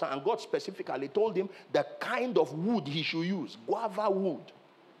 you understand? And God specifically told him the kind of wood he should use. Guava wood.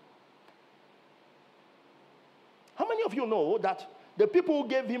 How many of you know that the people who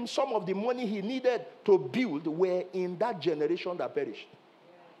gave him some of the money he needed to build were in that generation that perished?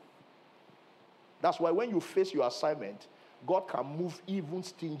 That's why when you face your assignment, God can move even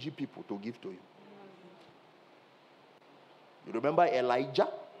stingy people to give to you. You remember Elijah?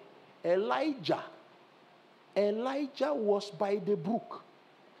 Elijah was by the brook.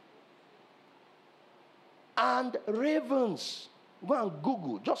 And ravens. Go and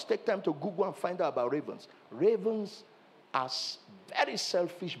Google. Just take time to Google and find out about ravens. Ravens are very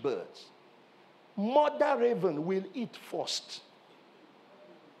selfish birds. Mother raven will eat first.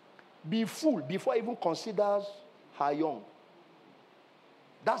 Be full before even considers her young.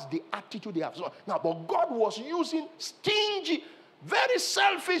 That's the attitude they have. So, now, but God was using stingy, very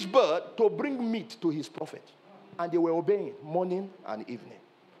selfish bird to bring meat to his prophet. And they were obeying morning and evening.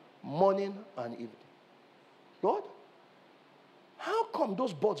 Morning and evening. Lord, how come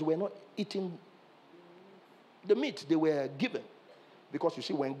those birds were not eating the meat they were given? Because you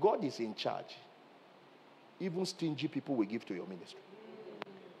see, when God is in charge, even stingy people will give to your ministry.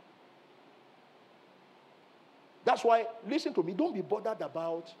 That's why, listen to me, don't be bothered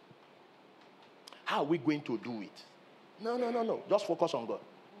about how are we going to do it. No. Just focus on God.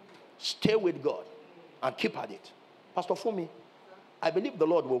 Stay with God and keep at it. Pastor Fumi, I believe the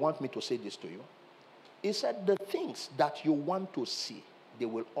Lord will want me to say this to you. He said, the things that you want to see, they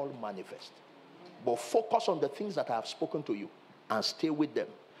will all manifest. But focus on the things that I have spoken to you and stay with them.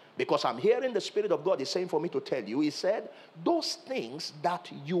 Because I'm hearing the Spirit of God is saying for me to tell you, he said, those things that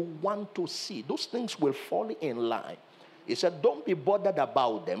you want to see, those things will fall in line. He said, don't be bothered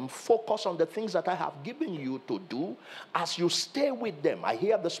about them. Focus on the things that I have given you to do. As you stay with them, I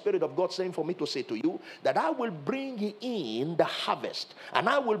hear the Spirit of God saying for me to say to you that I will bring in the harvest and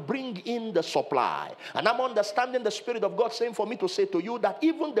I will bring in the supply. And I'm understanding the Spirit of God saying for me to say to you that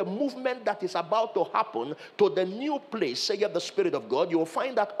even the movement that is about to happen to the new place, say the Spirit of God, you will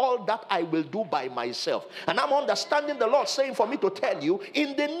find that all that I will do by myself. And I'm understanding the Lord saying for me to tell you,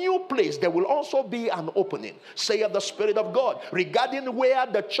 in the new place there will also be an opening, say the Spirit of God, regarding where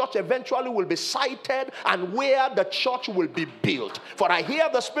the church eventually will be sited and where the church will be built. For I hear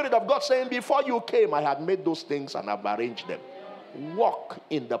the Spirit of God saying, before you came, I had made those things and I've arranged them. Walk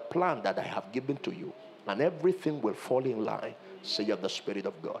in the plan that I have given to you, and everything will fall in line, say the Spirit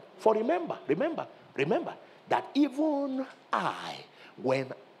of God. For remember that even I,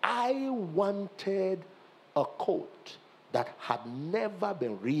 when I wanted a coat that had never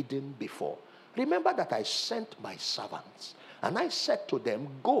been ridden before, remember that I sent my servants and I said to them,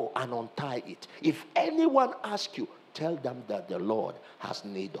 go and untie it. If anyone asks you, tell them that the Lord has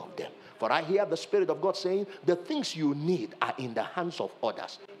need of them. For I hear the Spirit of God saying, the things you need are in the hands of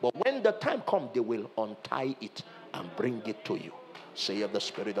others. But when the time comes, they will untie it and bring it to you, say the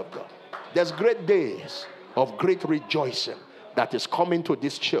Spirit of God. There's great days of great rejoicing that is coming to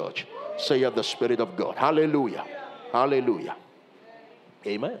this church, say the Spirit of God. Hallelujah. Hallelujah.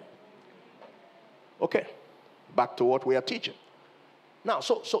 Amen. Okay, back to what we are teaching. Now,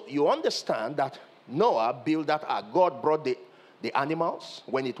 so you understand that Noah built that ark. God brought the animals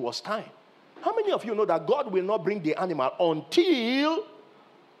when it was time. How many of you know that God will not bring the animal until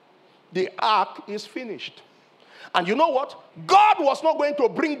the ark is finished? And you know what? God was not going to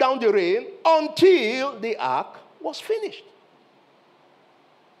bring down the rain until the ark was finished.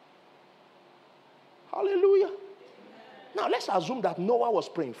 Hallelujah. Now, let's assume that Noah was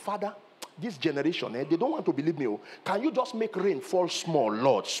praying, Father, this generation, they don't want to believe me. Can you just make rain fall small,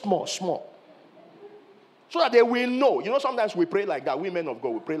 Lord? Small. So that they will know. You know, sometimes we pray like that. We men of God,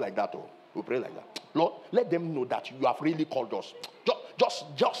 we pray like that. We pray like that. Lord, let them know that you have really called us.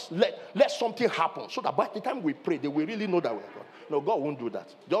 Just let something happen. So that by the time we pray, they will really know that we are God. No, God won't do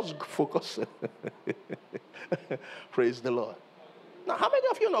that. Just focus. Praise the Lord. Now, how many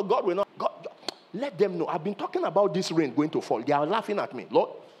of you know God will not? God, let them know. I've been talking about this rain going to fall. They are laughing at me. Lord,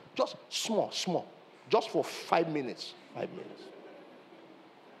 just small. Just for 5 minutes. 5 minutes.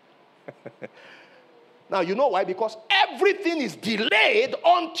 Now, you know why? Because everything is delayed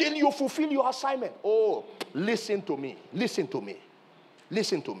until you fulfill your assignment. Oh, listen to me.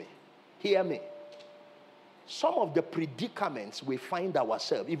 Hear me. Some of the predicaments we find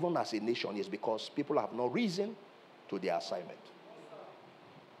ourselves, even as a nation, is because people have no reason to their assignment.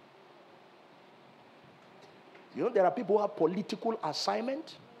 You know, there are people who have political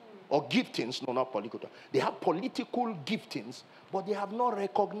assignment or giftings. No, not political. They have political giftings, but they have not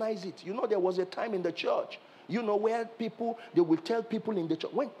recognized it. You know, there was a time in the church, you know, where people, they will tell people in the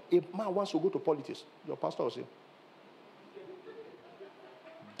church, when a man wants to go to politics, your pastor will say,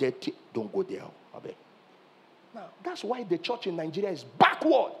 dirty, don't go there. Now, that's why the church in Nigeria is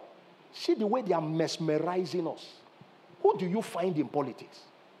backward. See the way they are mesmerizing us. Who do you find in politics?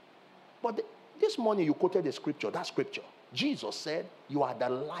 But this morning you quoted the scripture, that scripture. Jesus said, you are the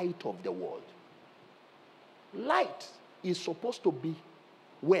light of the world. Light is supposed to be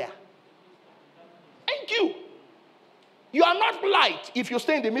where? Thank you. You are not light if you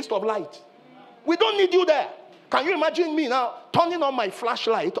stay in the midst of light. We don't need you there. Can you imagine me now turning on my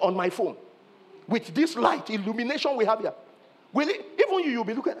flashlight on my phone with this light illumination we have here? Will it, even you'll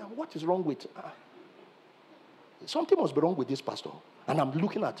be looking at, what is wrong with? Something must be wrong with this pastor. And I'm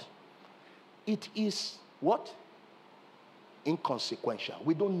looking at, it is what? Inconsequential.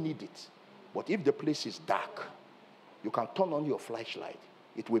 We don't need it. But if the place is dark, you can turn on your flashlight.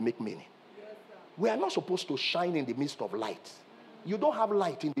 It will make meaning. We are not supposed to shine in the midst of light. You don't have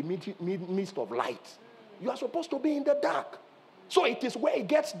light in the midst of light. You are supposed to be in the dark. So it is where it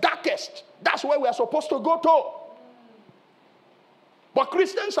gets darkest. That's where we are supposed to go to. But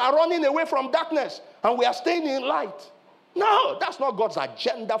Christians are running away from darkness and we are staying in light. No, that's not God's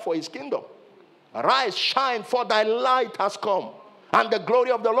agenda for his kingdom. Arise, shine, for thy light has come, and the glory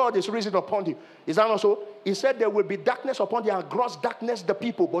of the Lord is risen upon you. Is that not so? He said there will be darkness upon you, and gross darkness the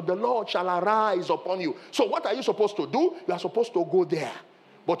people, but the Lord shall arise upon you. So what are you supposed to do? You are supposed to go there.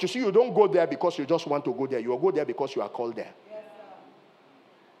 But you see, you don't go there because you just want to go there. You will go there because you are called there. Yes,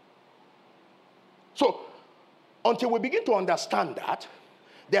 so, until we begin to understand that,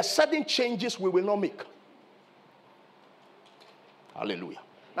 there are certain changes we will not make. Hallelujah.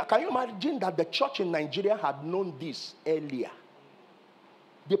 Now, can you imagine that the church in Nigeria had known this earlier?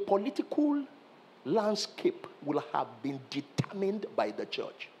 The political landscape will have been determined by the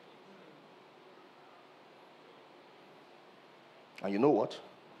church. And you know what?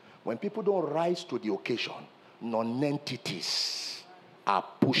 When people don't rise to the occasion, non-entities are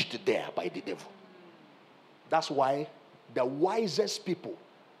pushed there by the devil. That's why the wisest people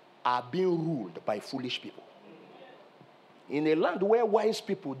are being ruled by foolish people. In a land where wise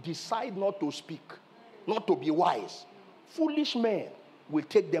people decide not to speak, not to be wise, foolish men will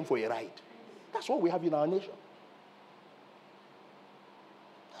take them for a ride. That's what we have in our nation.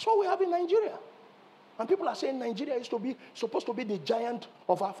 That's what we have in Nigeria. And people are saying Nigeria is supposed to be the giant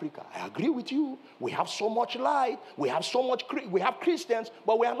of Africa. I agree with you. We have so much light. We have Christians,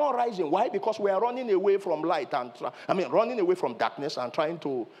 but we are not rising. Why? Because we are running away from light and running away from darkness and trying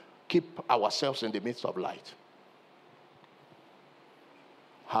to keep ourselves in the midst of light.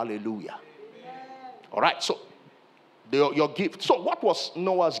 Hallelujah. Amen. All right, so your gift. So what was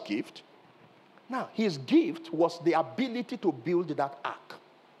Noah's gift? Now, his gift was the ability to build that ark.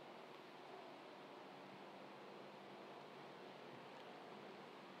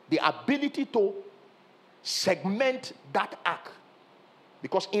 The ability to segment that ark.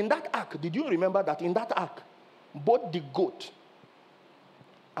 Because in that ark, did you remember that in that ark, both the goat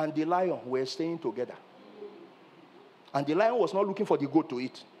and the lion were staying together? And the lion was not looking for the goat to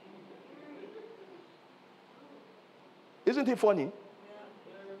eat. Isn't it funny?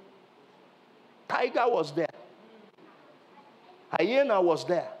 Tiger was there. Hyena was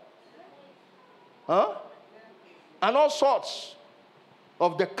there. Huh? And all sorts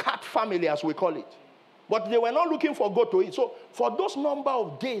of the cat family, as we call it. But they were not looking for goat to eat. So for those number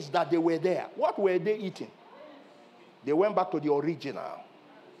of days that they were there, what were they eating? They went back to the original.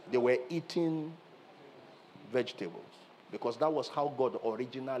 They were eating vegetables. Because that was how God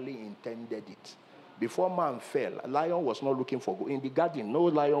originally intended it. Before man fell, a lion was not looking for goat. In the garden, no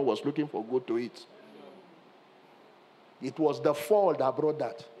lion was looking for goat to eat. It was the fall that brought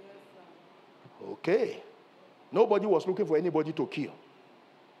that. Okay. Nobody was looking for anybody to kill.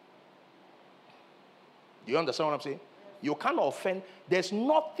 Do you understand what I'm saying? You can't offend. There's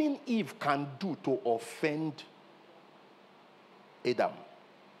nothing Eve can do to offend Adam.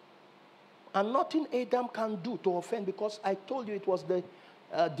 And nothing Adam can do to offend, because I told you it was the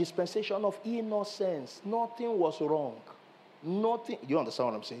dispensation of innocence. Nothing was wrong. Nothing. You understand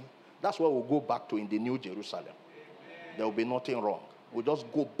what I'm saying? That's what we'll go back to in the New Jerusalem. Amen. There will be nothing wrong. We'll just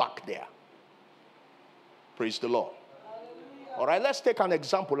go back there. Praise the Lord. Hallelujah. All right, let's take an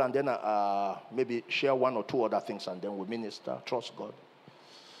example and then maybe share one or two other things and then we'll minister. Trust God.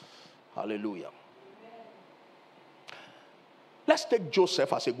 Hallelujah. Amen. Let's take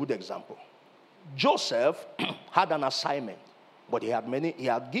Joseph as a good example. Joseph had an assignment, but he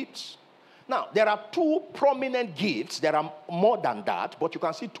had gifts. Now, there are two prominent gifts. There are more than that, but you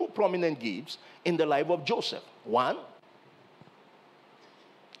can see two prominent gifts in the life of Joseph. One,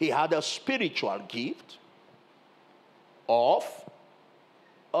 he had a spiritual gift of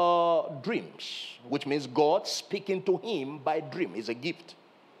dreams, which means God speaking to him by dream is a gift.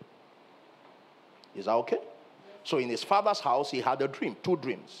 Is that okay? So in his father's house, he had a dream, two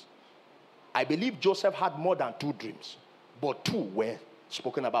dreams. I believe Joseph had more than two dreams, but two were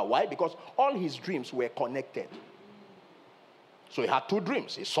spoken about. Why? Because all his dreams were connected. So he had two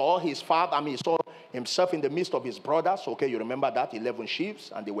dreams. He saw his father, he saw himself in the midst of his brothers. Okay, you remember that, 11 sheep,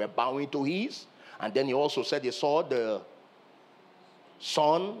 and they were bowing to his. And then he also said he saw the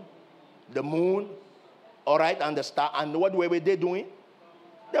sun, the moon, all right, and the star. And what were they doing?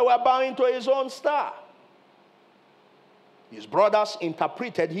 They were bowing to his own star. His brothers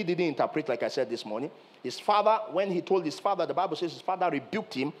interpreted. He didn't interpret, like I said this morning. His father, when he told his father, the Bible says his father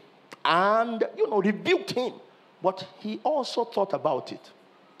rebuked him and, rebuked him. But he also thought about it.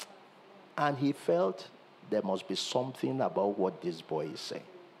 And he felt there must be something about what this boy is saying.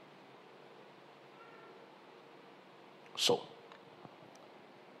 So,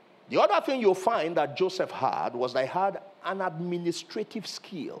 the other thing you'll find that Joseph had was that he had an administrative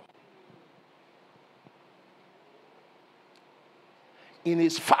skill. In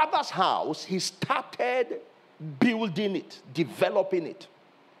his father's house, he started building it, developing it.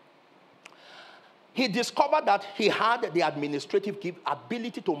 He discovered that he had the administrative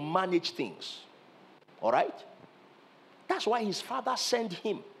ability to manage things. All right? That's why his father sent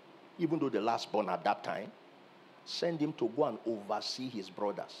him, even though the last born at that time, sent him to go and oversee his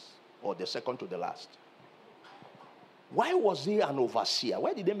brothers, or the second to the last. Why was he an overseer?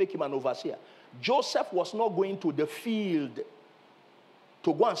 Why did they make him an overseer? Joseph was not going to the field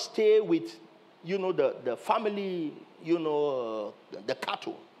to go and stay with the family, the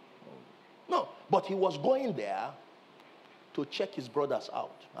cattle. No, but he was going there to check his brothers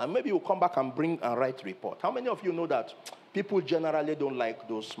out. And maybe he'll come back and bring and write report. How many of you know that people generally don't like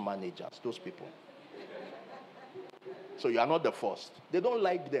those managers, those people? So you are not the first. They don't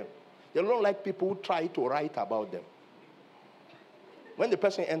like them. They don't like people who try to write about them. When the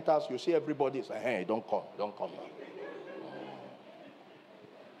person enters, you see everybody say, hey, don't come now.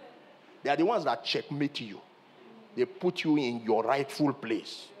 They are the ones that checkmate you. They put you in your rightful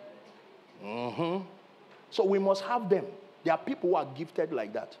place. So we must have them. There are people who are gifted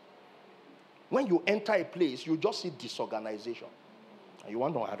like that. When you enter a place, you just see disorganization. And you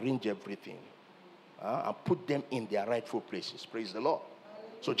want to arrange everything and put them in their rightful places. Praise the Lord.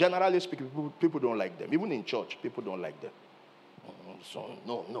 So generally speaking, people don't like them. Even in church, people don't like them. So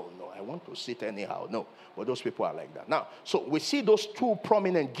no, I want to sit anyhow. No, but those people are like that. Now, so we see those two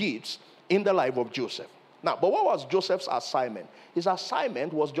prominent gifts in the life of Joseph. Now, but what was Joseph's assignment? His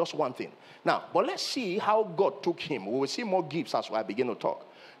assignment was just one thing. Now, but let's see how God took him. We will see more gifts as I begin to talk.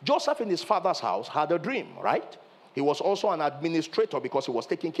 Joseph in his father's house had a dream, right? He was also an administrator because he was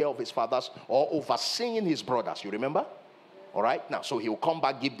taking care of his father's or overseeing his brothers. You remember? All right? Now, so he will come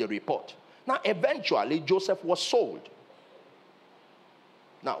back, give the report. Now, eventually, Joseph was sold.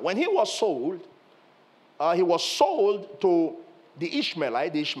 Now, when he was sold to the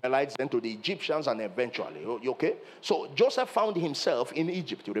Ishmaelites, then to the Egyptians, and eventually, okay? So Joseph found himself in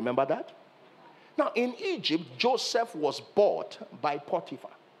Egypt. You remember that? Now, in Egypt, Joseph was bought by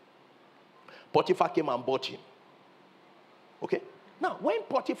Potiphar. Potiphar came and bought him. Okay? Now, when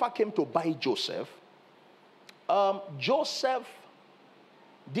Potiphar came to buy Joseph, Joseph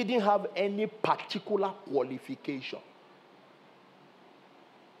didn't have any particular qualification.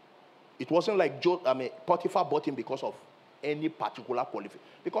 It wasn't like Potiphar bought him because of any particular qualification.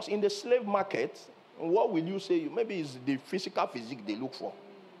 Because in the slave market, what will you say? Maybe it's the physical physique they look for.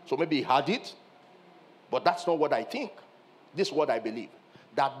 So maybe he had it, but that's not what I think. This is what I believe.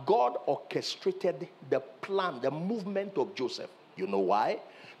 That God orchestrated the plan, the movement of Joseph. You know why?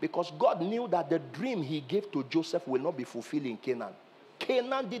 Because God knew that the dream he gave to Joseph will not be fulfilled in Canaan.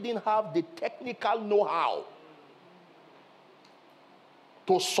 Canaan didn't have the technical know-how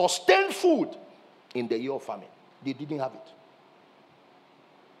to sustain food in the year of famine. They didn't have it.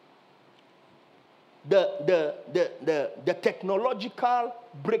 The technological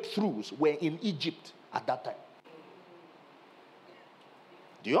breakthroughs were in Egypt at that time.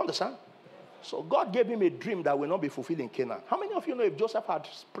 Do you understand? So God gave him a dream that will not be fulfilled in Canaan. How many of you know if Joseph had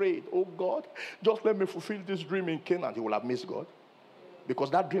prayed, oh God, just let me fulfill this dream in Canaan, he would have missed God?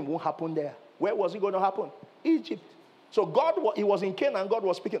 Because that dream won't happen there. Where was it going to happen? Egypt. So God, he was in Canaan, God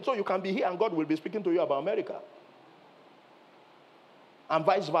was speaking. So you can be here and God will be speaking to you about America. And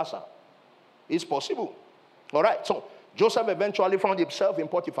vice versa. It's possible. All right. So Joseph eventually found himself in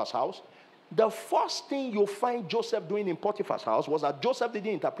Potiphar's house. The first thing you find Joseph doing in Potiphar's house was that Joseph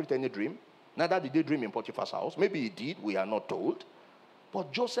didn't interpret any dream. Neither did he dream in Potiphar's house. Maybe he did. We are not told.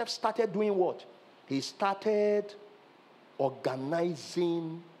 But Joseph started doing what? He started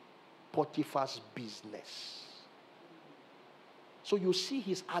organizing Potiphar's business. So you see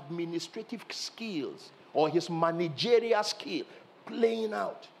his administrative skills or his managerial skill playing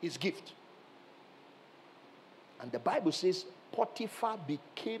out his gift. And the Bible says Potiphar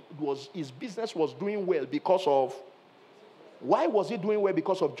his business was doing well because of, why was he doing well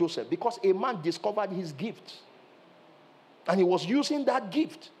because of Joseph? Because a man discovered his gift. And he was using that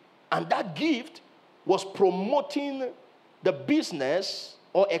gift. And that gift was promoting the business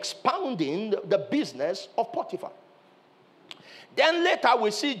or expounding the business of Potiphar. Then later we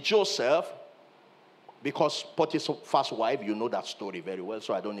see Joseph, because Potiphar's wife, you know that story very well,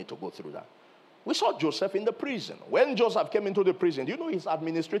 so I don't need to go through that. We saw Joseph in the prison. When Joseph came into the prison, do you know his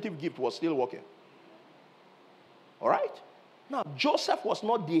administrative gift was still working? All right? Now, Joseph was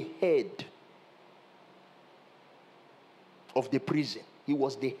not the head of the prison. He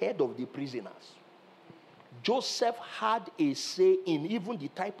was the head of the prisoners. Joseph had a say in even the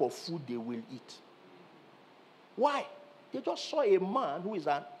type of food they will eat. Why? They just saw a man who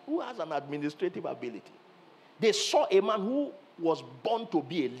has an administrative ability. They saw a man who was born to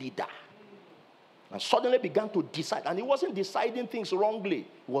be a leader. And suddenly began to decide. And he wasn't deciding things wrongly.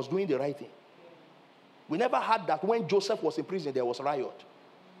 He was doing the right thing. We never had that when Joseph was in prison, there was a riot.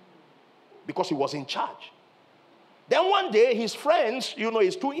 Because he was in charge. Then one day, his friends,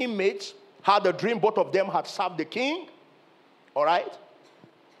 his two inmates, had a dream. Both of them had served the king. All right?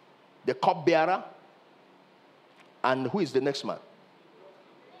 The cupbearer. And who is the next man?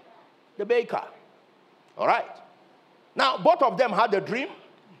 The baker. All right? Now, both of them had a dream.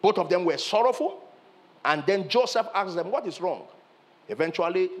 Both of them were sorrowful. And then Joseph asked them, what is wrong?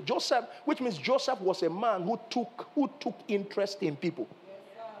 Eventually, Joseph, which means Joseph was a man who took interest in people.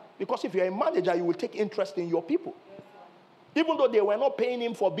 Because if you're a manager, you will take interest in your people. Even though they were not paying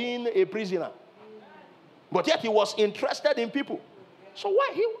him for being a prisoner. But yet he was interested in people. So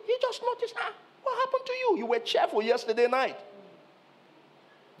why? He just noticed, what happened to you? You were cheerful yesterday night.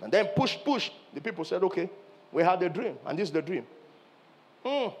 And then push. The people said, okay, we had a dream. And this is the dream.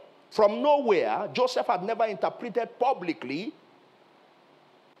 From nowhere, Joseph had never interpreted publicly.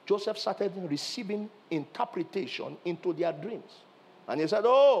 Joseph started receiving interpretation into their dreams. And he said,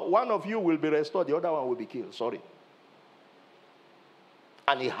 one of you will be restored, the other one will be killed. Sorry.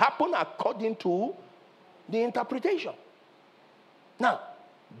 And it happened according to the interpretation. Now,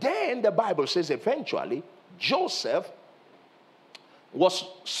 then the Bible says eventually, Joseph was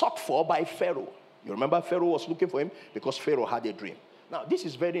sought for by Pharaoh. You remember Pharaoh was looking for him because Pharaoh had a dream. Now, this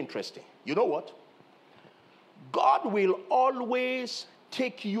is very interesting. You know what? God will always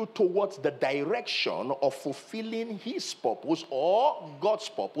take you towards the direction of fulfilling his purpose or God's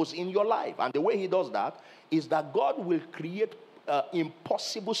purpose in your life. And the way he does that is that God will create an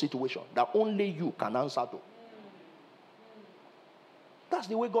impossible situation that only you can answer to. That's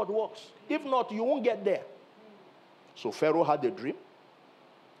the way God works. If not, you won't get there. So Pharaoh had a dream.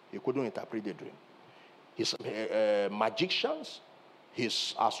 He couldn't interpret the dream. His magicians,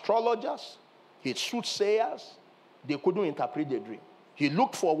 his astrologers, his soothsayers, they couldn't interpret the dream. He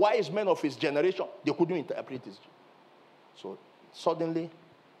looked for wise men of his generation. They couldn't interpret his dream. So suddenly,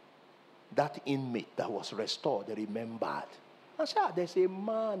 that inmate that was restored, they remembered. I said, there's a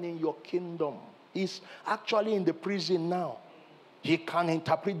man in your kingdom. He's actually in the prison now. He can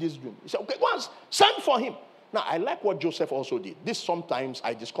interpret this dream. He said, okay, once, send for him. Now, I like what Joseph also did. This sometimes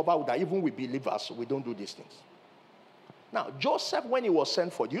I discover that even with believers, we don't do these things. Now, Joseph, when he was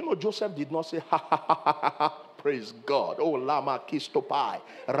sent for, you know, Joseph did not say, ha, ha, ha, ha, ha, praise God. Oh, lama kistopai,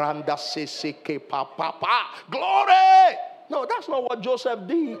 randa seseke pa, pa, pa, glory. No, that's not what Joseph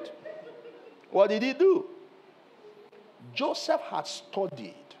did. What did he do? Joseph had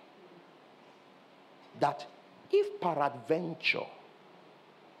studied that if peradventure,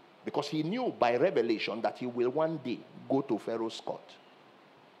 because he knew by revelation that he will one day go to Pharaoh's court.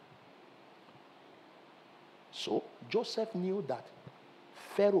 So Joseph knew that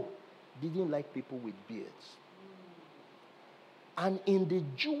Pharaoh didn't like people with beards. And in the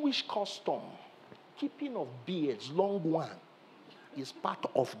Jewish custom, keeping of beards, long one, is part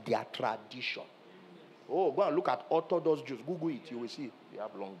of their tradition. Oh, go and look at Orthodox Jews. Google it, you will see they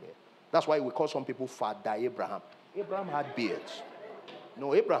have long beard. That's why we call some people Father Abraham. Abraham had beards.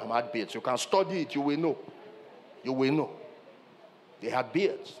 No, Abraham had beards. You can study it, you will know. You will know. They had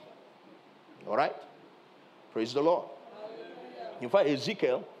beards. All right? Praise the Lord. In fact,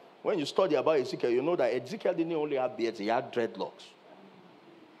 Ezekiel, when you study about Ezekiel, you know that Ezekiel didn't only have beards, he had dreadlocks.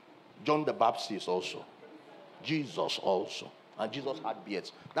 John the Baptist also. Jesus also. And Jesus had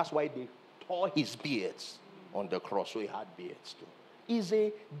beards. That's why they tore his beards on the cross, so he had beards too. It's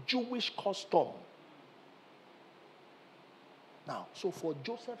a Jewish custom. Now, so for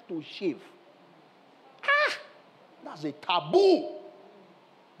Joseph to shave, that's a taboo.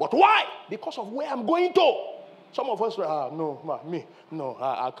 But why? Because of where I'm going to. Some of us say,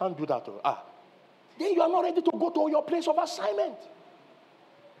 I can't do that. Then you are not ready to go to your place of assignment.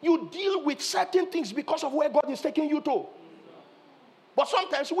 You deal with certain things because of where God is taking you to. But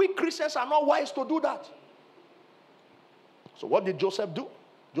sometimes we Christians are not wise to do that. So what did Joseph do?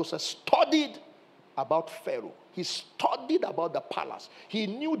 Joseph studied about Pharaoh. He studied about the palace. He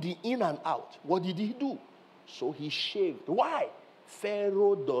knew the in and out. What did he do? So he shaved. Why?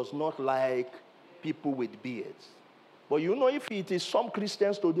 Pharaoh does not like people with beards. But you know, if it is some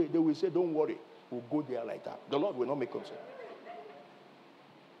Christians today, they will say, don't worry, we'll go there like that. The Lord will not make concern.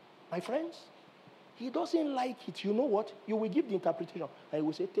 My friends, he doesn't like it. You know what? You will give the interpretation and he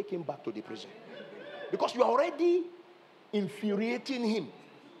will say, take him back to the prison. Because you are already infuriating him.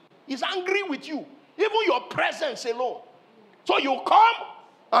 He's angry with you. Even your presence alone. So you come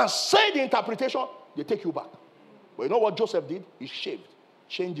and say the interpretation, they take you back. But you know what Joseph did? He shaved,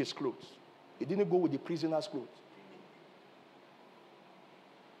 changed his clothes. He didn't go with the prisoner's clothes.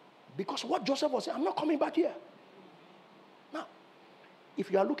 Because what Joseph was saying, I'm not coming back here. Now,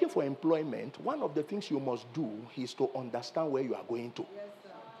 if you are looking for employment, one of the things you must do is to understand where you are going to. Yes, sir.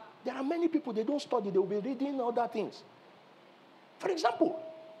 There are many people, they don't study, they will be reading other things. For example,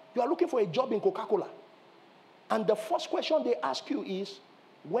 you are looking for a job in Coca-Cola. And the first question they ask you is,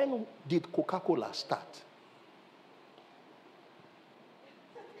 when did Coca-Cola start?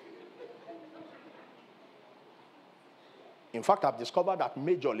 In fact, I've discovered that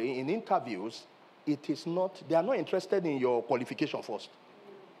majorly in interviews, they are not interested in your qualification first.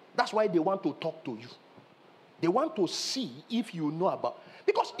 That's why they want to talk to you. They want to see if you know about,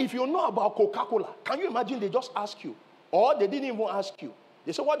 because if you know about Coca-Cola, can you imagine they just ask you, or they didn't even ask you.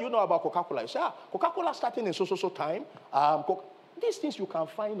 They say, what do you know about Coca-Cola? You say, Coca-Cola starting in so time. These things you can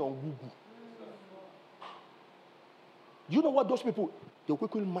find on Google. Do you know what those people, they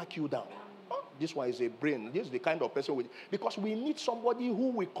quickly mark you down. This one is a brain. This is the kind of person because we need somebody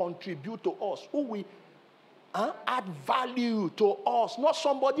who will contribute to us, who will add value to us, not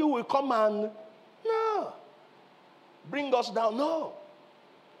somebody who will come and bring us down. No.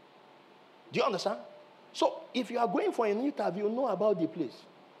 Do you understand? So if you are going for an interview, know about the place.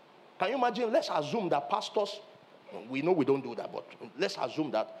 Can you imagine? Let's assume that pastors, we know we don't do that, but let's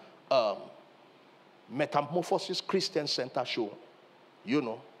assume that Metamorphosis Christian Center show,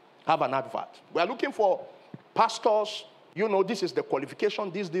 have an advert. We are looking for pastors. This is the qualification.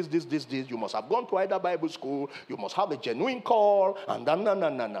 This. You must have gone to either Bible school. You must have a genuine call. And then,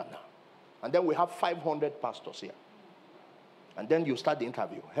 And then we have 500 pastors here. And then you start the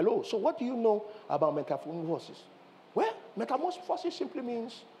interview. Hello, so what do you know about metamorphosis? Well, metamorphosis simply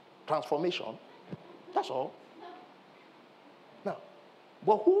means transformation. That's all. Now,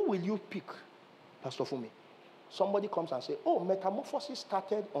 but who will you pick, Pastor Fumi? Somebody comes and says, metamorphosis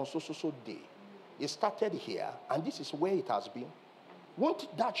started on so day. It started here, and this is where it has been.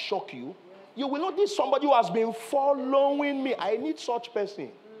 Won't that shock you? You will not need somebody who has been following me. I need such person.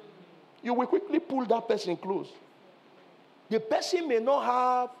 You will quickly pull that person close. The person may not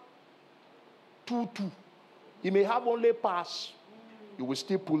have 2-2. He may have only pass. You will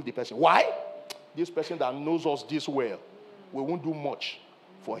still pull the person. Why? This person that knows us this well, we won't do much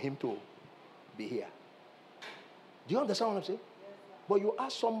for him to be here. Do you understand what I'm saying? But you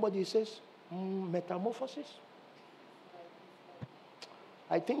ask somebody, he says, metamorphosis?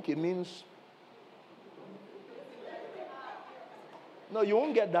 I think it means, no, you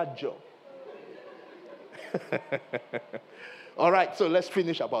won't get that job. All right, so let's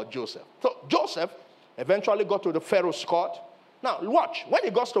finish about Joseph. So Joseph eventually got to the Pharaoh's court. Now, watch. When he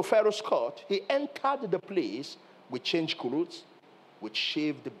got to Pharaoh's court, he entered the place with changed clothes, with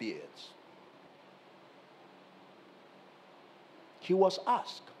shaved beards. He was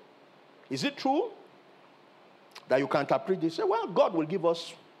asked, is it true that you can interpret this? Say, well, God will give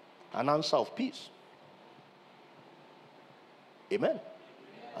us an answer of peace. Amen.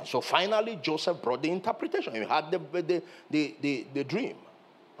 And so finally, Joseph brought the interpretation. He had the dream.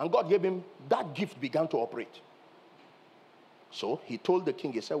 And God gave him, that gift began to operate. So he told the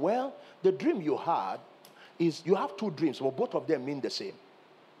king, he said, well, the dream you had is, you have two dreams, but both of them mean the same.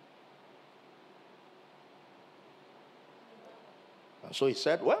 And so he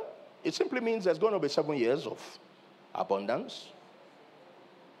said, well, it simply means there's going to be 7 years of abundance.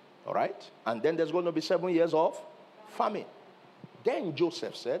 All right? And then there's going to be 7 years of famine. Then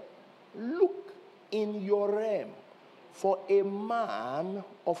Joseph said, look in your realm for a man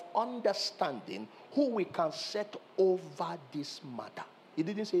of understanding who we can set over this matter. He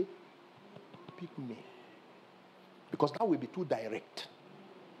didn't say, pick me. Because that will be too direct.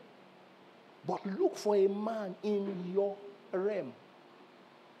 But look for a man in your realm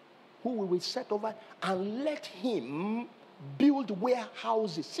who we will set over and let him build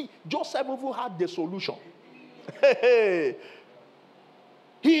warehouses. See, Joseph even had the solution.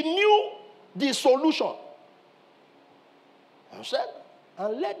 He knew the solution. I said,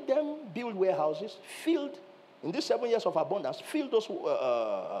 and let them build warehouses, filled, in these 7 years of abundance, fill those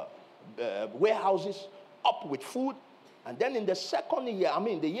warehouses up with food. And then in the second year,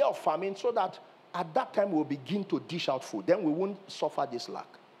 the year of famine, so that at that time we'll begin to dish out food. Then we won't suffer this lack.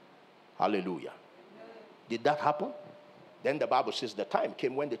 Hallelujah. Did that happen? Then the Bible says the time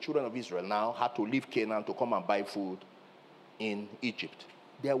came when the children of Israel now had to leave Canaan to come and buy food in Egypt.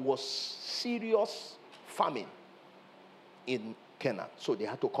 There was serious famine in Canaan. So they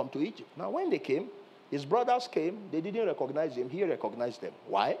had to come to Egypt. Now when they came, his brothers came. They didn't recognize him. He recognized them.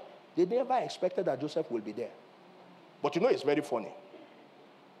 Why? They never expected that Joseph will be there. But it's very funny.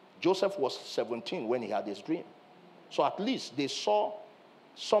 Joseph was 17 when he had his dream. So at least they saw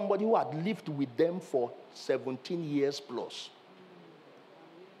somebody who had lived with them for 17 years plus.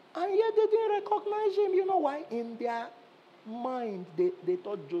 And yet they didn't recognize him. You know why? In their mind, they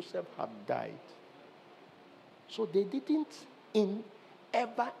thought Joseph had died. So they didn't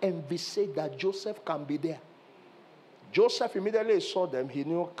ever envisage that Joseph can be there. Joseph immediately saw them. He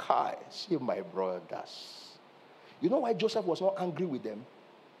knew, see my brothers. You know why Joseph was not angry with them?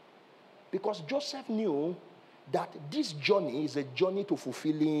 Because Joseph knew that this journey is a journey to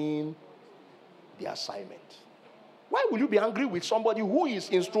fulfilling the assignment. Why will you be angry with somebody who is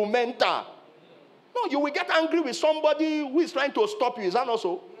instrumental? No, you will get angry with somebody who is trying to stop you. Is that not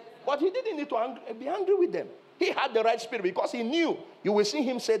so? But he didn't need to be angry with them. He had the right spirit because he knew. You will see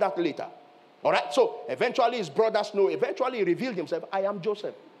him say that later. All right? So eventually his brothers know. Eventually he revealed himself. I am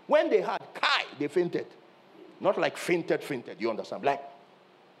Joseph. When they had Kai, they fainted. Not like fainted. You understand? Like,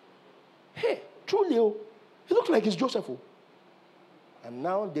 hey, truly, he looks like he's Joseph. And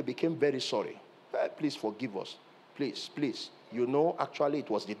now they became very sorry. Please forgive us. Please. You know, actually it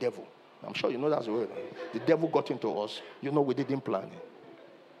was the devil. I'm sure you know that's the word. The devil got into us. You know we didn't plan it.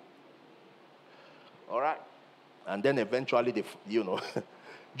 All right? And then eventually,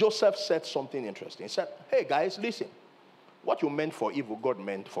 Joseph said something interesting. He said, hey guys, listen. What you meant for evil, God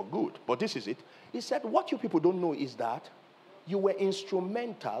meant for good. But this is it. He said, what you people don't know is that you were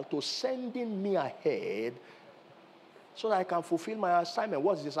instrumental to sending me ahead so that I can fulfill my assignment.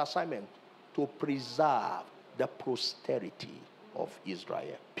 What is this assignment? To preserve the posterity of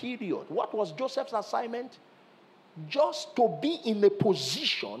Israel. Period. What was Joseph's assignment? Just to be in a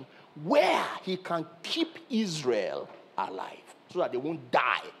position where he can keep Israel alive so that they won't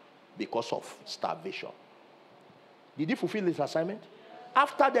die because of starvation. Did he fulfill his assignment?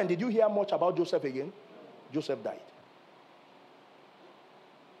 After then, did you hear much about Joseph again? Joseph died.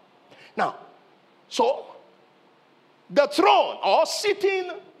 Now, so the throne or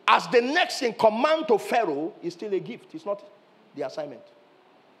sitting as the next in command to Pharaoh is still a gift. It's not the assignment.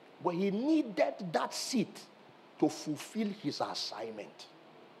 But he needed that seat to fulfill his assignment.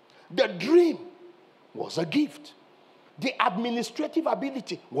 The dream was a gift. The administrative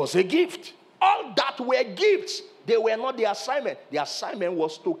ability was a gift. All that were gifts. They were not the assignment. The assignment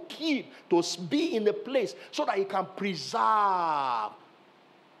was to keep, to be in a place so that he can preserve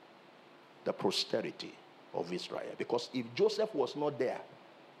the posterity of Israel. Because if Joseph was not there,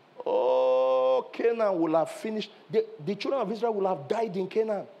 Canaan will have finished. The children of Israel will have died in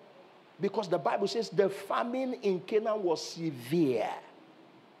Canaan. Because the Bible says the famine in Canaan was severe.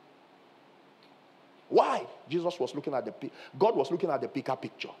 Why? Jesus was looking at God was looking at the bigger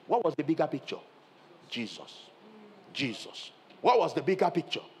picture. What was the bigger picture? Jesus. What was the bigger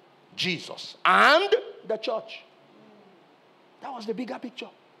picture? Jesus and the church. That was the bigger picture.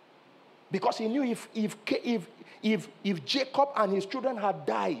 Because he knew if Jacob and his children had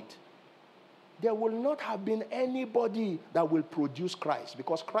died, there will not have been anybody that will produce Christ.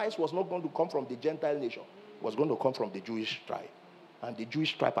 Because Christ was not going to come from the Gentile nation. It was going to come from the Jewish tribe. And the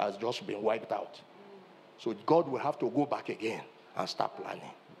Jewish tribe has just been wiped out. So God will have to go back again and start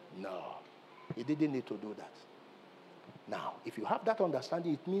planning. No, he didn't need to do that. Now, if you have that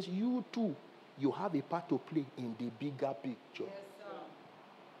understanding, it means you too, you have a part to play in the bigger picture. Yes,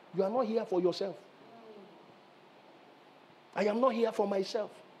 you are not here for yourself. I am not here for myself.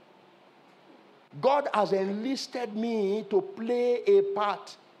 God has enlisted me to play a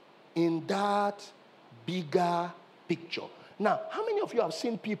part in that bigger picture. Now, how many of you have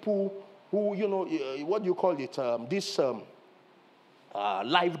seen people who, what do you call it?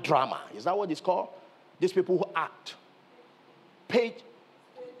 Live drama. Is that what it's called? These people who act.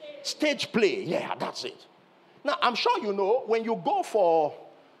 Stage play. Yeah, that's it. Now, I'm sure you know, when you go for,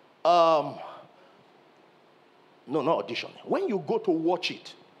 not audition. When you go to watch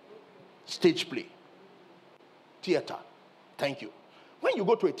it, stage play, theater. Thank you. When you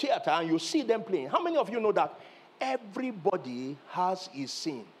go to a theater and you see them playing, how many of you know that everybody has his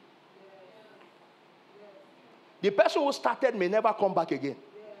scene? The person who started may never come back again.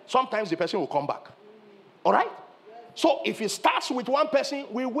 Sometimes the person will come back. All right? So if it starts with one person,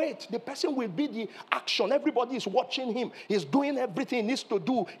 we wait. The person will be the action. Everybody is watching him. He's doing everything he needs to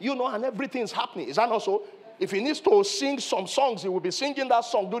do, and everything is happening. Is that not so? If he needs to sing some songs, he will be singing that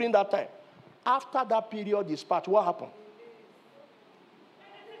song during that time. After that period is passed, what happens?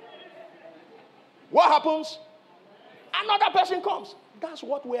 What happens? Another person comes. That's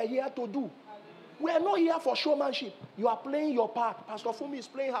what we are here to do. We are not here for showmanship. You are playing your part. Pastor Fumi is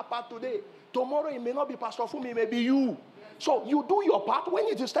playing her part today. Tomorrow it may not be Pastor Fumi, it may be you. So you do your part. When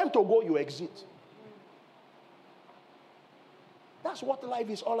it is time to go, you exit. That's what life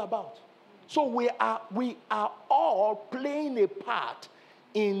is all about. So we are all playing a part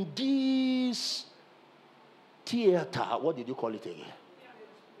in this theater. What did you call it again?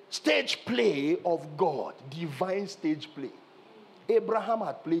 Stage play of God. Divine stage play. Abraham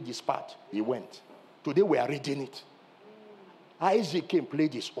had played his part. He went. Today we are reading it. Isaac came,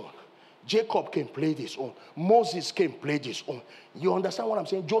 played his own. Jacob came, played his own. Moses came, played his own. You understand what I'm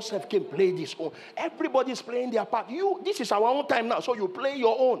saying? Joseph came, played his own. Everybody's playing their part. This is our own time now, so you play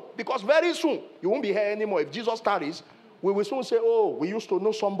your own. Because very soon, you won't be here anymore. If Jesus tarries, We will soon say, oh, we used to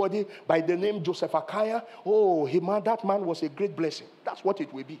know somebody by the name Joseph Akanya. Oh, that man was a great blessing. That's what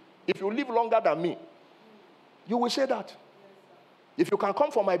it will be. If you live longer than me, you will say that. If you can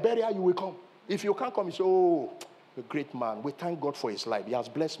come for my burial, you will come. If you can't come, you say, oh, a great man. We thank God for his life. He has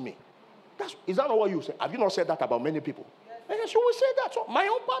blessed me. Is that not what you say? Have you not said that about many people? Yes, you will say that. So my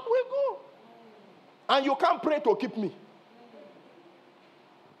own part will go. And you can't pray to keep me.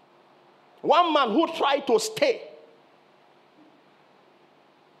 One man who tried to stay.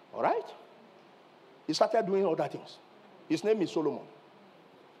 All right? He started doing other things. His name is Solomon.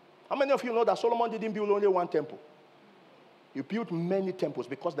 How many of you know that Solomon didn't build only one temple? He built many temples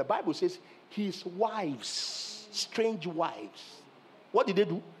because the Bible says his wives, strange wives, what did they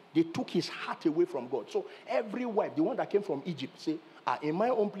do? They took his heart away from God. So every wife, the one that came from Egypt, say, in my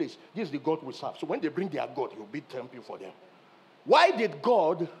own place, this is the God we serve. So when they bring their God, he'll build temple for them.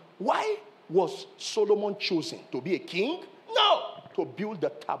 Why was Solomon chosen to be a king? No, to build the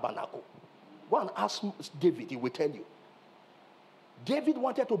tabernacle. Go and ask David, he will tell you. David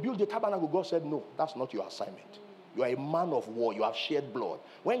wanted to build the tabernacle. God said, no, that's not your assignment. You are a man of war. You have shed blood.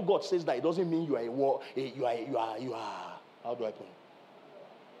 When God says that, it doesn't mean you are a war. You are. How do I put it?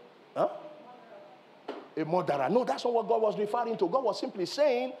 Huh? A murderer. No, that's not what God was referring to. God was simply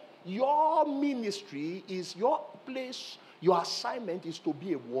saying, your ministry is your place. Your assignment is to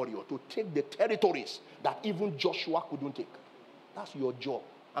be a warrior, to take the territories that even Joshua couldn't take. That's your job.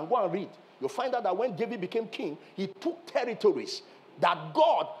 And go and read. You'll find out that when David became king, he took territories that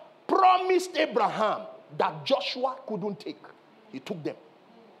God promised Abraham that Joshua couldn't take. He took them.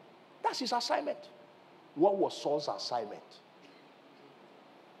 That's his assignment. What was Saul's assignment?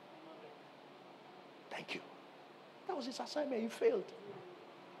 Thank you. That was his assignment. He failed.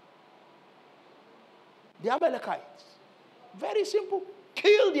 The Amalekites. Very simple.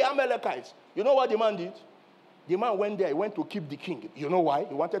 Kill the Amalekites. You know what the man did? The man went there. He went to keep the king. You know why?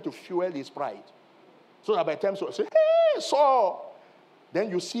 He wanted to fuel his pride. So that by the time Saul said, hey, Saul. Then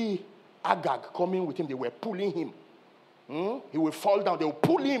you see Agag coming with him. They were pulling him. He will fall down. They will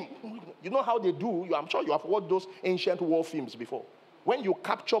pull him. You know how they do? I'm sure you have watched those ancient war films before. When you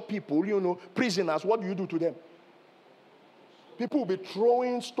capture people, prisoners, what do you do to them? People will be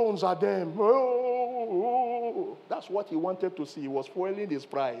throwing stones at them. Oh. That's what he wanted to see. He was fueling his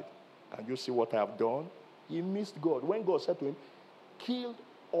pride. Can you see what I have done? He missed God. When God said to him, kill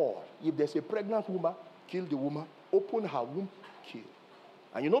all. If there's a pregnant woman, kill the woman. Open her womb, kill.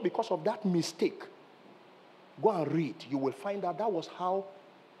 And because of that mistake, go and read. You will find out that was how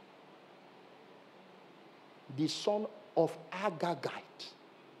the son of Agagite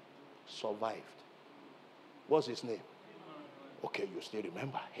survived. What's his name? Okay, you still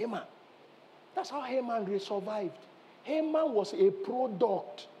remember. Haman. That's how Haman survived. Haman was a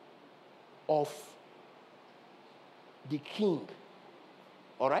product of the king.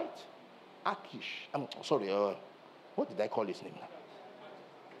 All right? Achish. I'm sorry. What did I call his name now?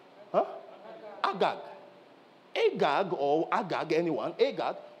 Huh? Agag. Agag or Agag, anyone.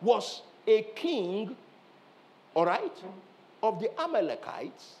 Agag was a king, all right, of the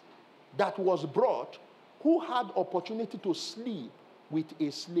Amalekites that was brought, who had opportunity to sleep with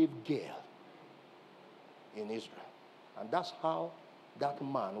a slave girl in Israel. And that's how that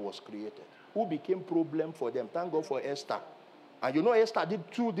man was created, who became problem for them. Thank God for Esther. And Esther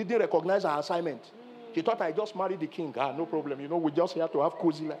didn't recognize her assignment. She thought, I just married the king. No problem. We just have to have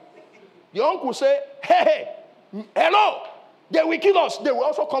cozy life. The uncle say, hey, hello. They will kill us. They will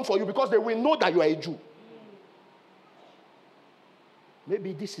also come for you because they will know that you are a Jew.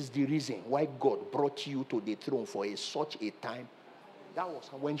 Maybe this is the reason why God brought you to the throne for such a time. That was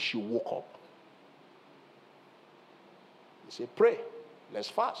when she woke up. He said, pray. Let's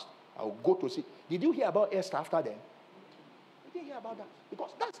fast. I'll go to see. Did you hear about Esther after then? You didn't hear about that.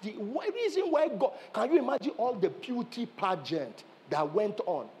 Because that's the reason why God... Can you imagine all the beauty pageant that went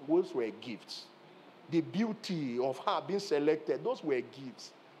on? Those were gifts. The beauty of her being selected, those were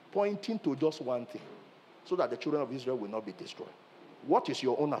gifts, pointing to just one thing, so that the children of Israel will not be destroyed. What is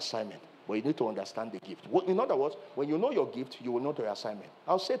your own assignment? But you need to understand the gift. In other words, when you know your gift, you will know your assignment.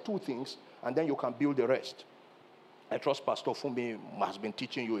 I'll say two things, and then you can build the rest. I trust Pastor Fumi has been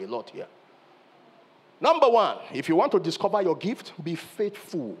teaching you a lot here. Number one, if you want to discover your gift, be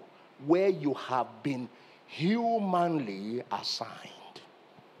faithful where you have been humanly assigned.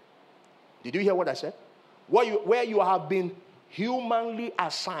 Did you hear what I said? Where you have been humanly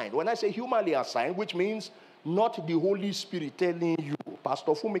assigned. When I say humanly assigned, which means not the Holy Spirit telling you.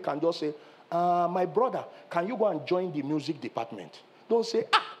 Pastor Fumi can just say, my brother, can you go and join the music department? Don't say,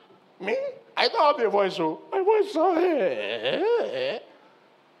 me? I don't have a voice, so my voice, so.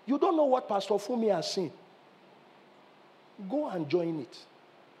 You don't know what Pastor Fumi has seen. Go and join it.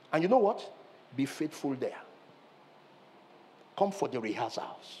 And you know what? Be faithful there. Come for the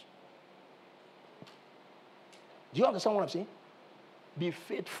rehearsals. Do you understand what I'm saying? Be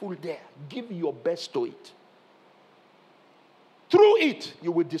faithful there. Give your best to it. Through it,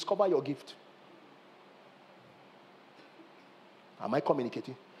 you will discover your gift. Am I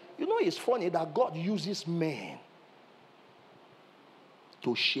communicating? You know, it's funny that God uses men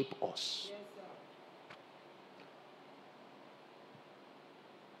to shape us. Yes,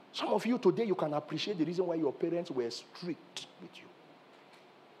 some of you today, you can appreciate the reason why your parents were strict with you.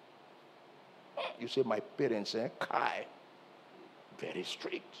 You say, my parents, Kai, very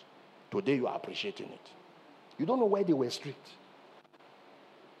strict. Today you are appreciating it. You don't know why they were strict.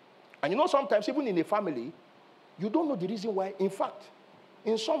 And you know, sometimes even in a family, you don't know the reason why. In fact,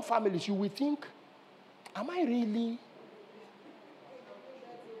 in some families, you will think, am I really?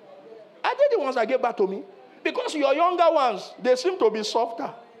 Are they the ones that get back to me? Because your younger ones, they seem to be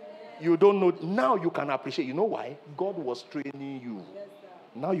softer. You don't know. Now you can appreciate. You know why? God was training you.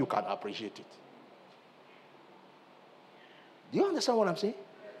 Now you can appreciate it. Do you understand what I'm saying?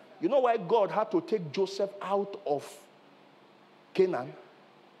 You know why God had to take Joseph out of Canaan?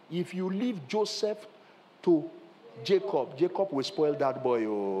 If you leave Joseph to Jacob, Jacob will spoil that boy.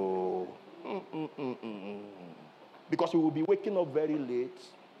 Oh. Because he will be waking up very late,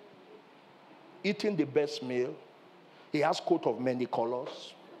 eating the best meal. He has coat of many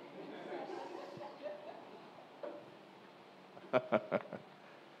colors.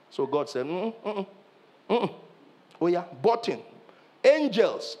 So God said, oh yeah, button.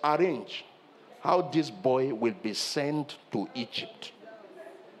 Angels arrange how this boy will be sent to Egypt.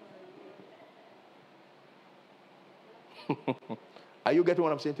 Are you getting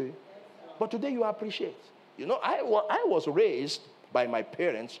what I'm saying to you? But today you appreciate. You know, I was raised by my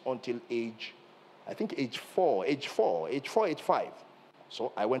parents until age 4, age 5.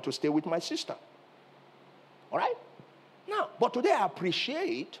 So I went to stay with my sister. All right? Now, but today I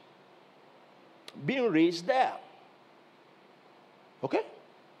appreciate being raised there. Okay?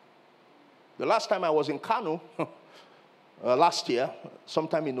 The last time I was in Kano, last year,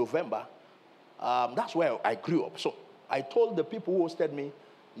 sometime in November, that's where I grew up. So I told the people who hosted me,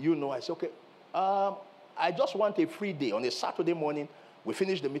 I said, okay, I just want a free day. On a Saturday morning, we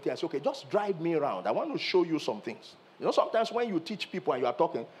finished the meeting. I said, okay, just drive me around. I want to show you some things. You know, sometimes when you teach people and you are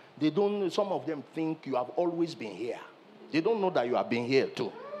talking, some of them think you have always been here. They don't know that you have been here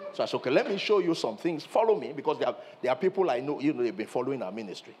too. So I said, okay, let me show you some things. Follow me, because there are people I know, they've been following our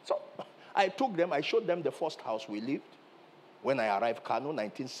ministry. So I took them, I showed them the first house we lived when I arrived Kano,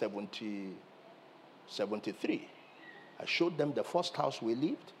 1973. I showed them the first house we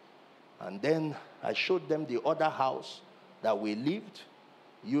lived, and then I showed them the other house that we lived,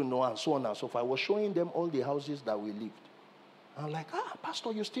 and so on and so forth. I was showing them all the houses that we lived. I'm like,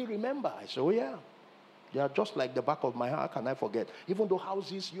 Pastor, you still remember? I said, oh yeah. They are just like the back of my hand. How can I forget? Even though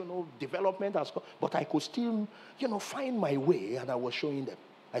houses, development has come, but I could still, find my way, and I was showing them.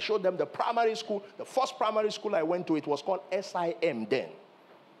 I showed them the primary school. The first primary school I went to, it was called SIM then.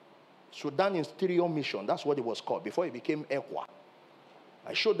 Sudan Interior Mission. That's what it was called before it became EQUA.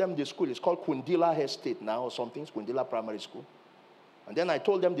 I showed them the school. It's called Kundila Estate now or something. It's Kundila Primary School. And then I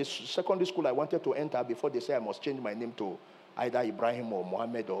told them the secondary school I wanted to enter before they say I must change my name to either Ibrahim or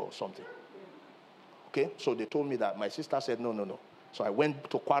Mohammed or something. Okay, so they told me that. My sister said, no. So I went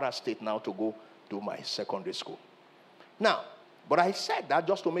to Kwara State now to go to my secondary school. Now, but I said that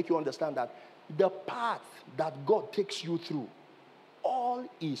just to make you understand that the path that God takes you through, all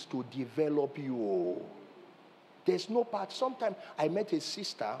is to develop you. There's no path. Sometimes I met a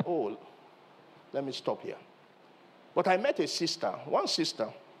sister. Let me stop here. But I met one sister,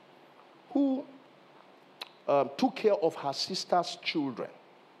 who took care of her sister's children.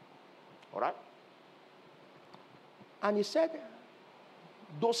 All right? And he said,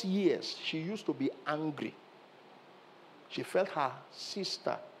 those years, she used to be angry. She felt her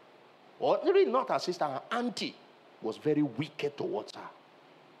sister, or really not her sister, her auntie, was very wicked towards her.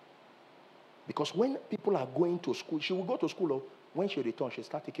 Because when people are going to school, she will go to school, when she returns, she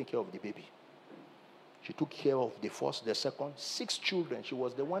starts taking care of the baby. She took care of the first, the second, 6 children. She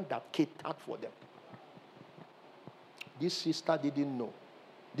was the one that catered for them. This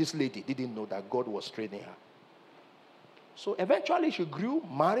lady didn't know that God was training her. So eventually she grew,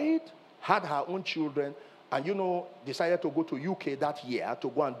 married, had her own children, and decided to go to UK that year to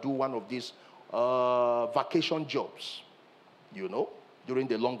go and do one of these vacation jobs. During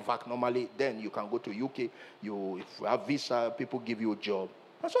the long vac, normally then you can go to UK. If you have visa, people give you a job.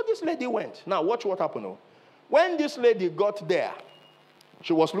 And so this lady went. Now watch what happened. When this lady got there,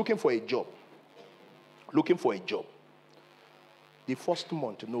 she was looking for a job. the first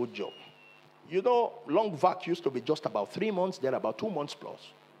month, no job. You know, long vac used to be just about 3 months, then about 2 months plus.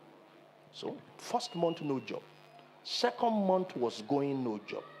 So, first month, no job. Second month was going, no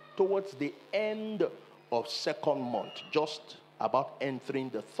job. Towards the end of second month, just about entering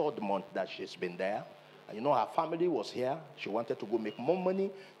the third month that she's been there, and you know, her family was here. She wanted to go make more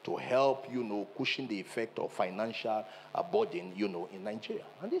money to help, you know, cushion the effect of financial burden, you know, in Nigeria.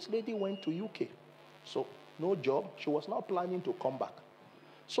 And this lady went to UK. So, no job. She was not planning to come back.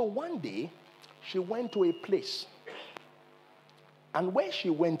 So, one day, she went to a place. And where she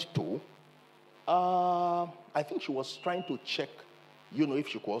went to, I think she was trying to check, you know, if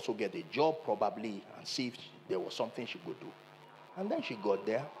she could also get a job probably and see if there was something she could do. And then she got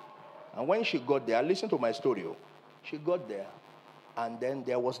there. And when she got there, listen to my story. She got there. And then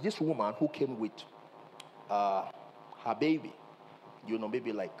there was this woman who came with her baby. You know,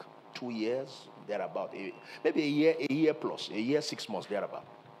 maybe like 2 years, thereabout. Maybe a year plus, a year, 6 months, thereabout.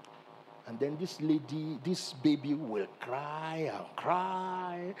 And then this lady, this baby will cry and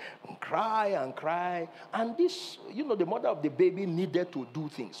cry and cry and cry. And this, you know, the mother of the baby needed to do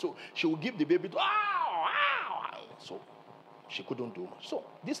things. So she would give the baby to, ow, ow. So she couldn't do much. So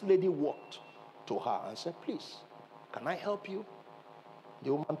this lady walked to her and said, please, can I help you?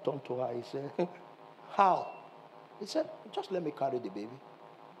 The woman turned to her. He said, how? He said, just let me carry the baby.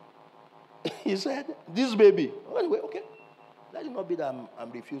 He said, this baby. Anyway, okay. Let it not be that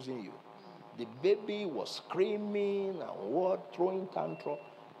I'm refusing you. The baby was screaming and what, throwing tantrum.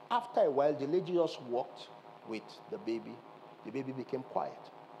 After a while, the lady just walked with the baby. The baby became quiet.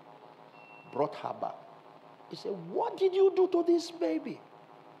 Brought her back. He said, what did you do to this baby?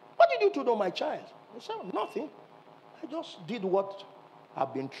 What did you do to my child? He said, nothing. I just did what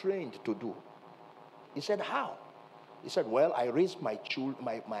I've been trained to do. He said, how? He said, well, I raised my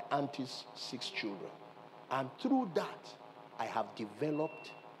auntie's 6 children. And through that, I have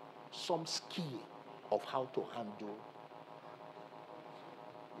developed some skill of how to handle.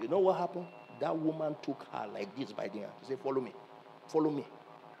 You know what happened? That woman took her like this by the hand. He said, follow me. Follow me.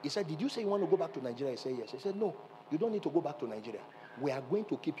 He said, did you say you want to go back to Nigeria? I said, yes. He said, no, you don't need to go back to Nigeria. We are going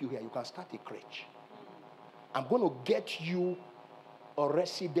to keep you here. You can start a crèche. I'm going to get you a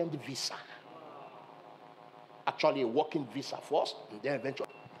resident visa. Actually, a working visa first, and then eventually.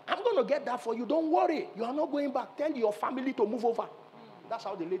 I'm going to get that for you. Don't worry. You are not going back. Tell your family to move over. That's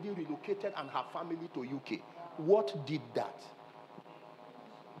how the lady relocated and her family to UK. What did that?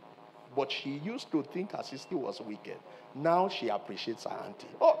 But she used to think her sister was wicked. Now she appreciates her auntie.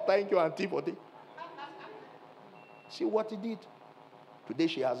 Oh, thank you, auntie, for this. See what he did? Today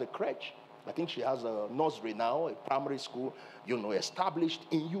she has a crèche. I think she has a nursery now, a primary school, you know, established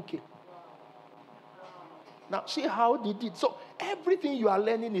in UK. Now, see how they did. So everything you are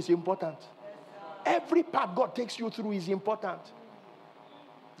learning is important. Every part God takes you through is important.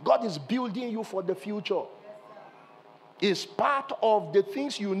 God is building you for the future. It's part of the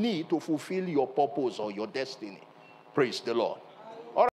things you need to fulfill your purpose or your destiny. Praise the Lord.